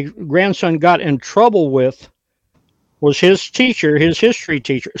 what my grandson got in trouble with was his history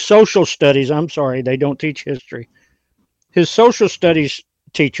teacher, social studies. I'm sorry, they don't teach history. His social studies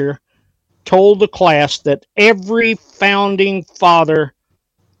teacher told the class that every founding father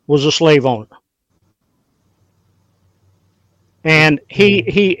was a slave owner. And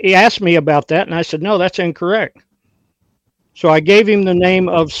he asked me about that, and I said, no, that's incorrect. So I gave him the name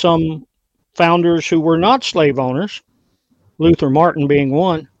of some founders who were not slave owners, Luther Martin being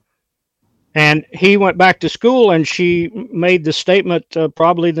one. And he went back to school, and she made the statement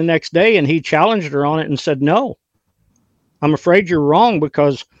probably the next day, and he challenged her on it and said, no, I'm afraid you're wrong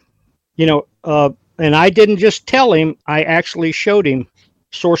because, and I didn't just tell him, I actually showed him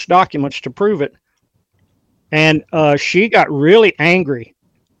source documents to prove it. And she got really angry.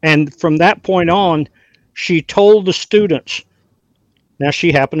 And from that point on, she told the students, now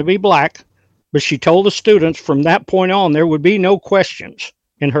she happened to be black, but she told the students from that point on, there would be no questions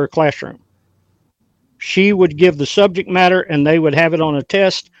in her classroom. She would give the subject matter and they would have it on a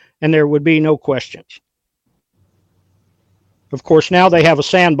test and there would be no questions. Of course, now they have a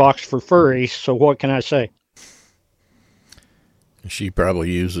sandbox for furries, so what can I say? She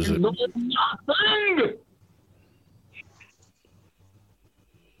probably uses it.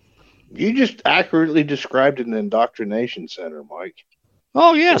 You just accurately described an indoctrination center, Mike.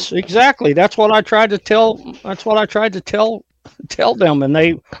 Oh yes, exactly. That's what I tried to tell. That's what I tried to tell them, and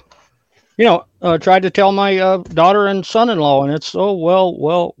they, tried to tell my daughter and son-in-law, and it's we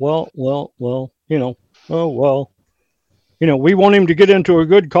want him to get into a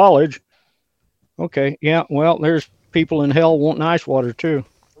good college. Okay, yeah, well, there's people in hell wanting ice water too.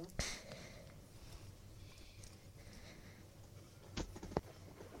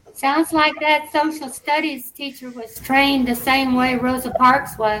 Sounds like that social studies teacher was trained the same way Rosa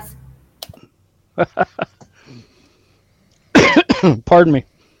Parks was. Pardon me.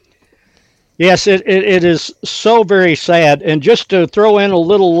 Yes, it is so very sad. And just to throw in a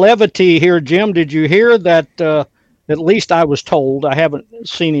little levity here, Jim, did you hear that, at least I was told, I haven't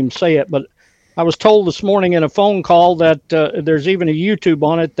seen him say it, but I was told this morning in a phone call that there's even a YouTube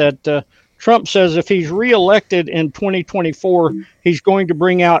on it that Trump says if he's reelected in 2024, he's going to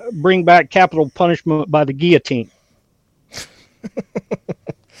bring back capital punishment by the guillotine.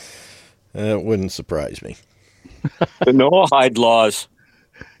 That wouldn't surprise me. The no-hide laws.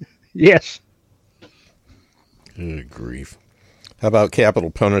 Yes. Good grief. How about capital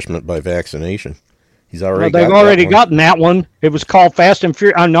punishment by vaccination? He's already. Well, they've already gotten that one. It was called Fast and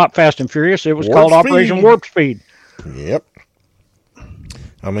Furious. Not Fast and Furious. It was called Operation Warp Speed. Yep.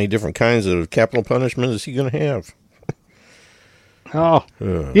 How many different kinds of capital punishment is he going to have? I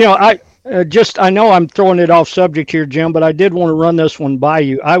know I'm throwing it off subject here, Jim, but I did want to run this one by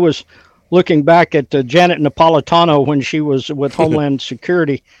you. I was looking back at Janet Napolitano when she was with Homeland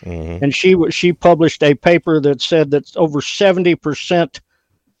Security, and she published a paper that said that over 70%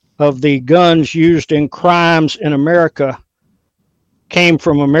 of the guns used in crimes in America came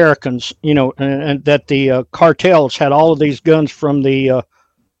from Americans, and that the cartels had all of these guns from the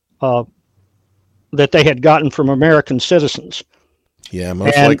that they had gotten from American citizens. Yeah,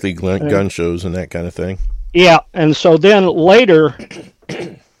 most likely gun shows and that kind of thing. Yeah, and so then later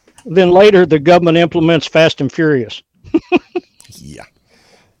the government implements Fast and Furious. Yeah.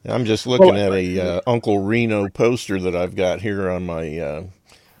 I'm just looking at a Uncle Reno poster that I've got here on my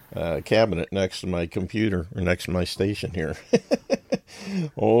cabinet next to my computer, or next to my station here.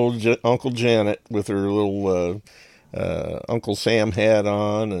 Old Uncle Janet with her little Uncle Sam hat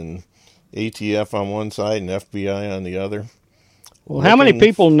on, and ATF on one side and FBI on the other. Well, how many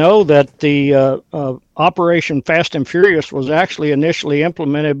people know that the Operation Fast and Furious was actually initially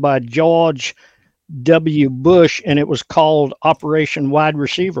implemented by George W. Bush, and it was called Operation Wide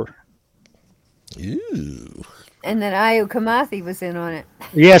Receiver? Ooh. And then Io Kamathi was in on it.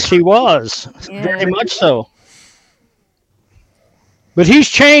 Yes, he was. Yeah. Very much so. But he's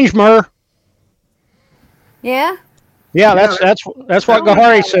changed, Mur. Yeah? Yeah, that's what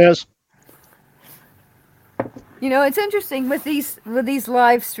Gahari says. It's interesting with these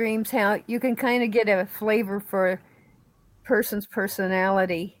live streams how you can kind of get a flavor for a person's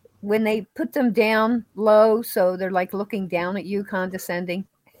personality when they put them down low, so they're like looking down at you, condescending.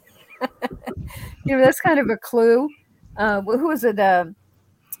 That's kind of a clue. Who was it?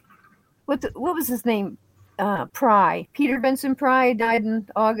 What was his name? Pry. Peter Benson Pry died in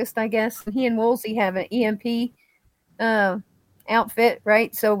August, I guess. And he and Woolsey have an EMP outfit,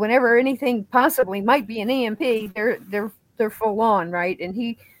 right? So whenever anything possibly might be an EMP, they're full on, right? And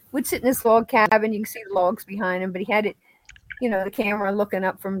he would sit in this log cabin. You can see the logs behind him, but he had it, the camera looking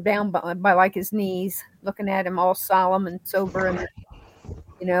up from down by like his knees, looking at him all solemn and sober, and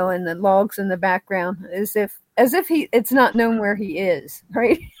and the logs in the background, as if it's not known where he is,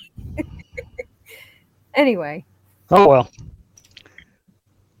 right? Anyway. Oh well.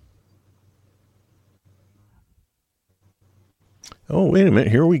 Oh, wait a minute.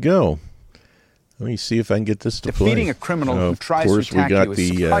 Here we go. Let me see if I can get this to play. Defeating a criminal who tries to attack you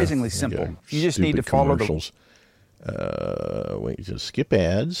is surprisingly simple. You just need to follow commercials. Wait, just skip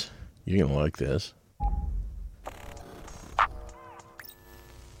ads. You're going to like this.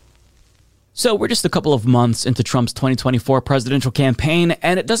 So we're just a couple of months into Trump's 2024 presidential campaign,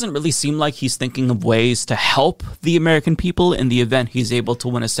 and it doesn't really seem like he's thinking of ways to help the American people in the event he's able to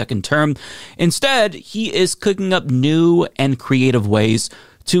win a second term. Instead, he is cooking up new and creative ways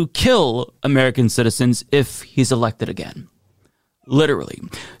to kill American citizens if he's elected again. Literally.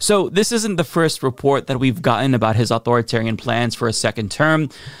 So this isn't the first report that we've gotten about his authoritarian plans for a second term,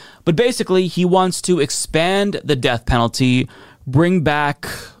 but basically he wants to expand the death penalty, bring back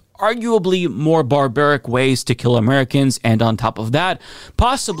arguably more barbaric ways to kill Americans, and on top of that,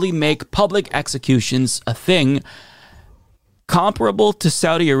 possibly make public executions a thing comparable to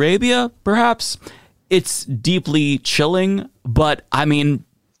Saudi Arabia, perhaps. It's deeply chilling, but I mean,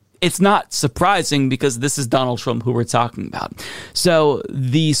 it's not surprising because this is Donald Trump who we're talking about. So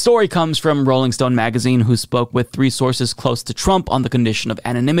the story comes from Rolling Stone magazine, who spoke with 3 sources close to Trump on the condition of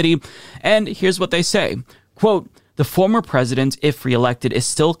anonymity. And here's what they say. Quote, "The former president, if reelected, is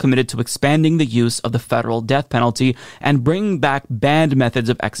still committed to expanding the use of the federal death penalty and bringing back banned methods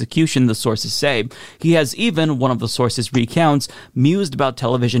of execution," the sources say. He has even, one of the sources recounts, mused about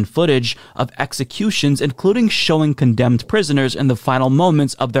television footage of executions, including showing condemned prisoners in the final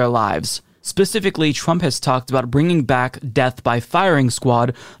moments of their lives. Specifically, Trump has talked about bringing back death by firing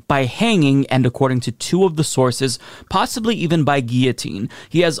squad, by hanging, and according to 2 of the sources, possibly even by guillotine.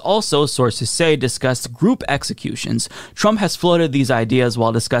 He has also, sources say, discussed group executions. Trump has floated these ideas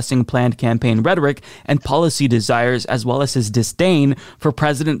while discussing planned campaign rhetoric and policy desires, as well as his disdain for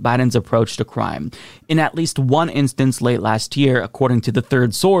President Biden's approach to crime. In at least one instance late last year, according to the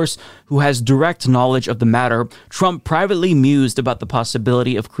third source, who has direct knowledge of the matter, Trump privately mused about the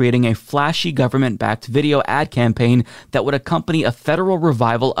possibility of creating a flashy government-backed video ad campaign that would accompany a federal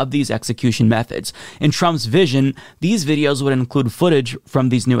revival of these execution methods. In Trump's vision, these videos would include footage from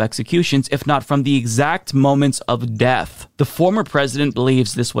these new executions, if not from the exact moments of death. The former president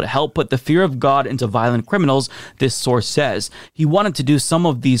believes this would help put the fear of God into violent criminals, this source says. He wanted to do some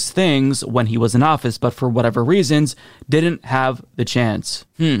of these things when he was in office, but for whatever reasons, didn't have the chance.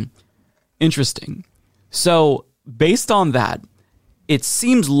 Interesting. So, based on that, it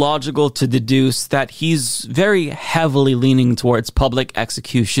seems logical to deduce that he's very heavily leaning towards public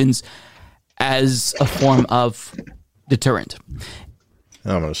executions as a form of deterrent.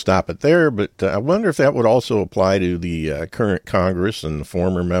 I'm going to stop it there, but I wonder if that would also apply to the current Congress and the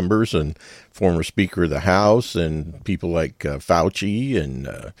former members and former Speaker of the House and people like Fauci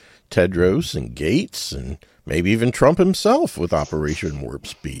and Tedros and Gates and maybe even Trump himself with Operation Warp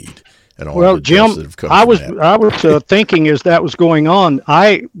Speed. Well, Jim, I was thinking as that was going on,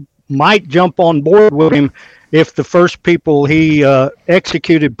 I might jump on board with him if the first people he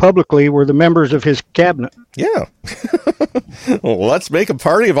executed publicly were the members of his cabinet. Yeah. Well, let's make a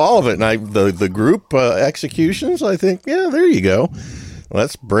party of all of it. And the group executions, I think, yeah, there you go.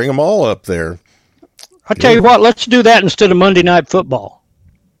 Let's bring them all up there. I'll tell you what, let's do that instead of Monday Night Football.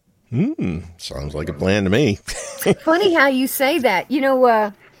 Sounds like a plan to me. It's funny how you say that. You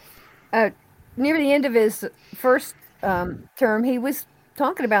know, near the end of his first term, he was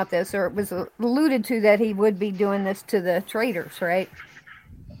talking about this, or it was alluded to that he would be doing this to the traitors, right?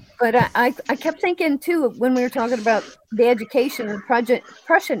 But I kept thinking, too, when we were talking about the education, the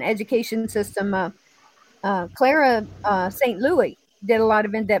Prussian education system, Clara St. Louis did a lot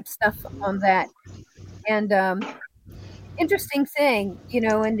of in-depth stuff on that. And interesting thing, you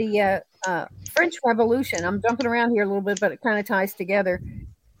know, in the French Revolution, I'm jumping around here a little bit, but it kind of ties together.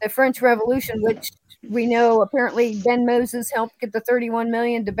 The French Revolution, which we know apparently Ben Moses helped get the 31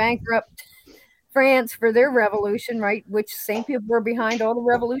 million to bankrupt France for their revolution, right? Which same people were behind all the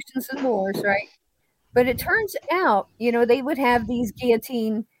revolutions and wars, right? But it turns out, you know, they would have these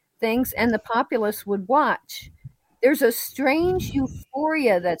guillotine things and the populace would watch. There's a strange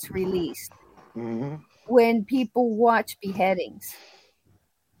euphoria that's released when people watch beheadings.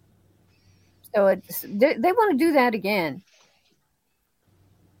 So they want to do that again.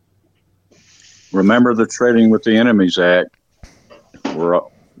 Remember the Trading with the Enemies Act.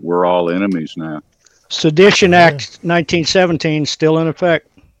 We're all enemies now. Sedition Act 1917 still in effect.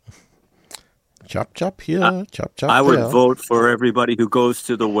 Chop, chop here, chop, chop I would there. vote for everybody who goes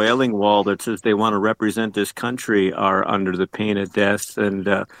to the Wailing Wall that says they want to represent this country are under the pain of death, and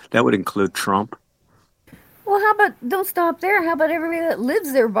that would include Trump. Well, how about, don't stop there. How about everybody that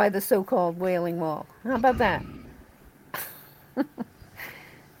lives there by the so-called Wailing Wall? How about that?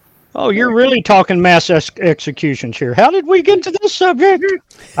 Oh, you're really talking mass executions here. How did we get to this subject?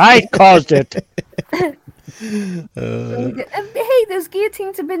 I caused it. Hey, those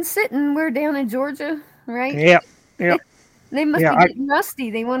guillotines have been sitting. We're down in Georgia, right? Yep. They must be getting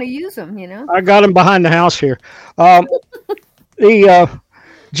rusty. They want to use them, you know? I got them behind the house here.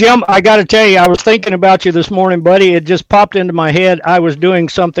 Jim, I got to tell you, I was thinking about you this morning, buddy. It just popped into my head. I was doing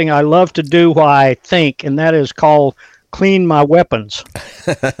something I love to do while I think, and that is called clean my weapons.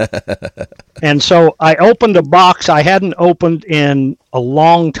 And so I opened a box I hadn't opened in a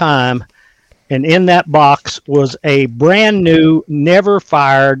long time, and in that box was a brand new, never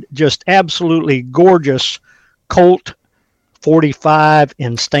fired, just absolutely gorgeous Colt 45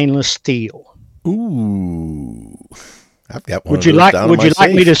 in stainless steel. Ooh. I've got one. Would you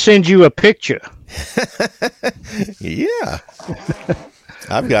like me to send you a picture? Yeah.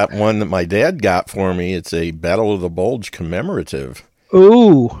 I've got one that my dad got for me. It's a Battle of the Bulge commemorative.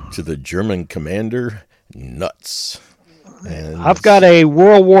 Ooh. To the German commander Nuts. And I've got a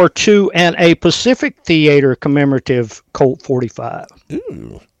World War II and a Pacific Theater commemorative Colt 45.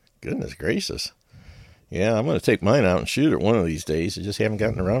 Ooh. Goodness gracious. Yeah, I'm going to take mine out and shoot it one of these days. I just haven't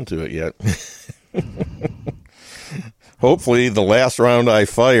gotten around to it yet. Hopefully, the last round I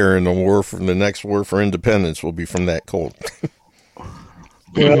fire in the next war for independence will be from that Colt.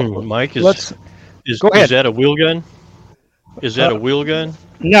 Mike, is that a wheel gun? Is that a wheel gun?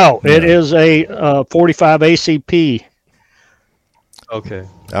 No, it is a 45 ACP. Okay.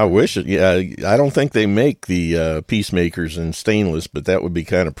 I wish it. Yeah, I don't think they make the Peacemakers in stainless, but that would be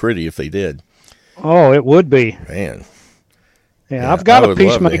kind of pretty if they did. Oh, it would be. Man. Yeah, I've got a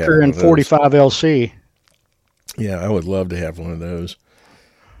Peacemaker in 45 LC. Yeah, I would love to have one of those.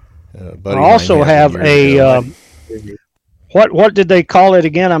 I also have a what did they call it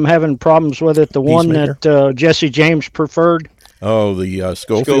again? I'm having problems with it. The one that Jesse James preferred. Oh, the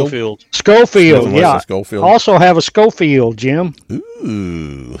Schofield. Schofield, yeah. Schofield. Also have a Schofield, Jim.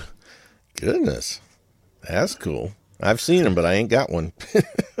 Ooh, goodness, that's cool. I've seen them, but I ain't got one.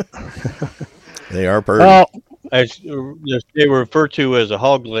 They are perfect. They were referred to as a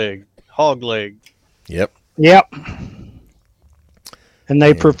hog leg. Yep. And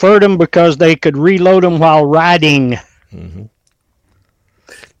they preferred them because they could reload them while riding. Mm-hmm.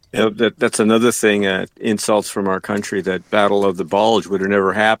 Yeah, that's another thing, insults from our country, that Battle of the Bulge would have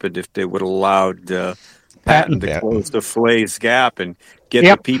never happened if they would have allowed Patton to close the Falaise Gap and get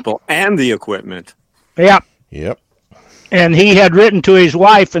the people and the equipment. Yep. And he had written to his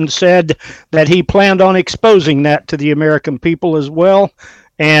wife and said that he planned on exposing that to the American people as well.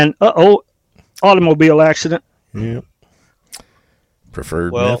 And, automobile accident. Yep.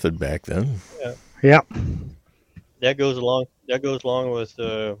 Preferred method back then. Yeah. That goes along with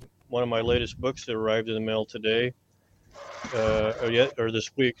one of my latest books that arrived in the mail today, or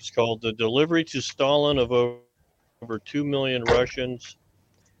this week. It's called "The Delivery to Stalin of Over 2 Million Russians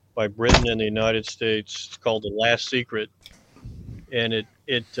by Britain and the United States." It's called "The Last Secret," and it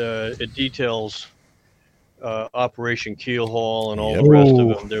details Operation Keelhaul and all the rest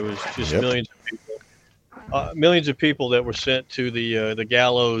of them. There was just millions of people that were sent to the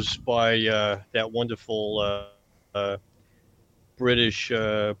gallows by that wonderful British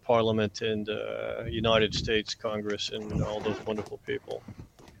Parliament and United States Congress and all those wonderful people.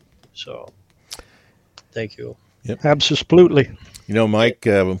 So, thank you. Yep. Absolutely. You know, Mike,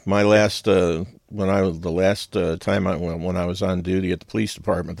 my last when I was on duty at the police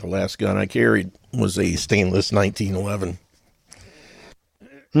department, the last gun I carried was a stainless 1911.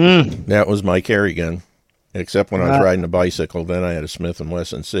 That was my carry gun, except when I was riding a bicycle. Then I had a Smith &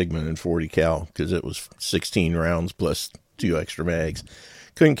 Wesson Sigma in 40 cal because it was 16 rounds plus 2 extra mags.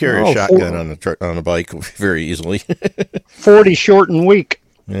 Couldn't carry a shotgun on a bike very easily. 40 short and weak.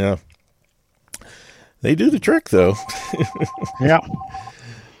 Yeah. They do the trick, though. Yeah.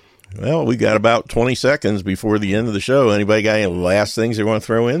 Well, we got about 20 seconds before the end of the show. Anybody got any last things they want to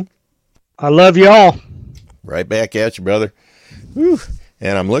throw in? I love y'all. Right back at you, brother. Whew.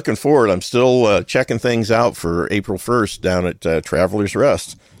 And I'm looking forward. I'm still checking things out for April 1st down at Traveler's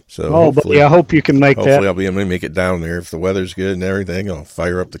Rest. So buddy, I hope you can make that. Hopefully I'll be able to make it down there. If the weather's good and everything, I'll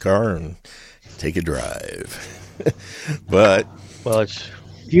fire up the car and take a drive. But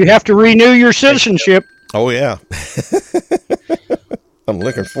you have to renew your citizenship. Oh, yeah. I'm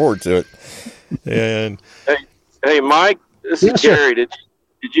looking forward to it. And hey, Mike, this is Gary. Did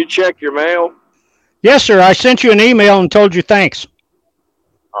you check your mail? Yes, sir. I sent you an email and told you thanks.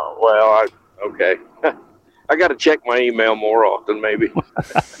 Oh, well, okay. I got to check my email more often, maybe.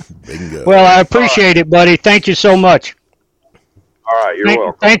 Bingo. Well, I appreciate it, buddy. Thank you so much. All right, you're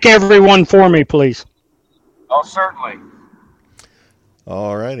welcome. Thank everyone for me, please. Oh, certainly.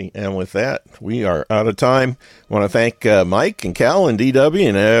 All righty. And with that, we are out of time. I want to thank Mike and Cal and DW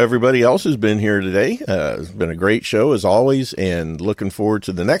and everybody else who's been here today. It's been a great show as always, and looking forward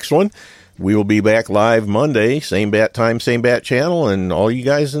to the next one. We will be back live Monday, same bat time, same bat channel, and all you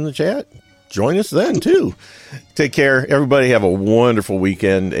guys in the chat, join us then, too. Take care. Everybody have a wonderful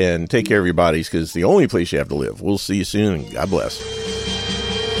weekend, and take care of your bodies, because it's the only place you have to live. We'll see you soon, and God bless.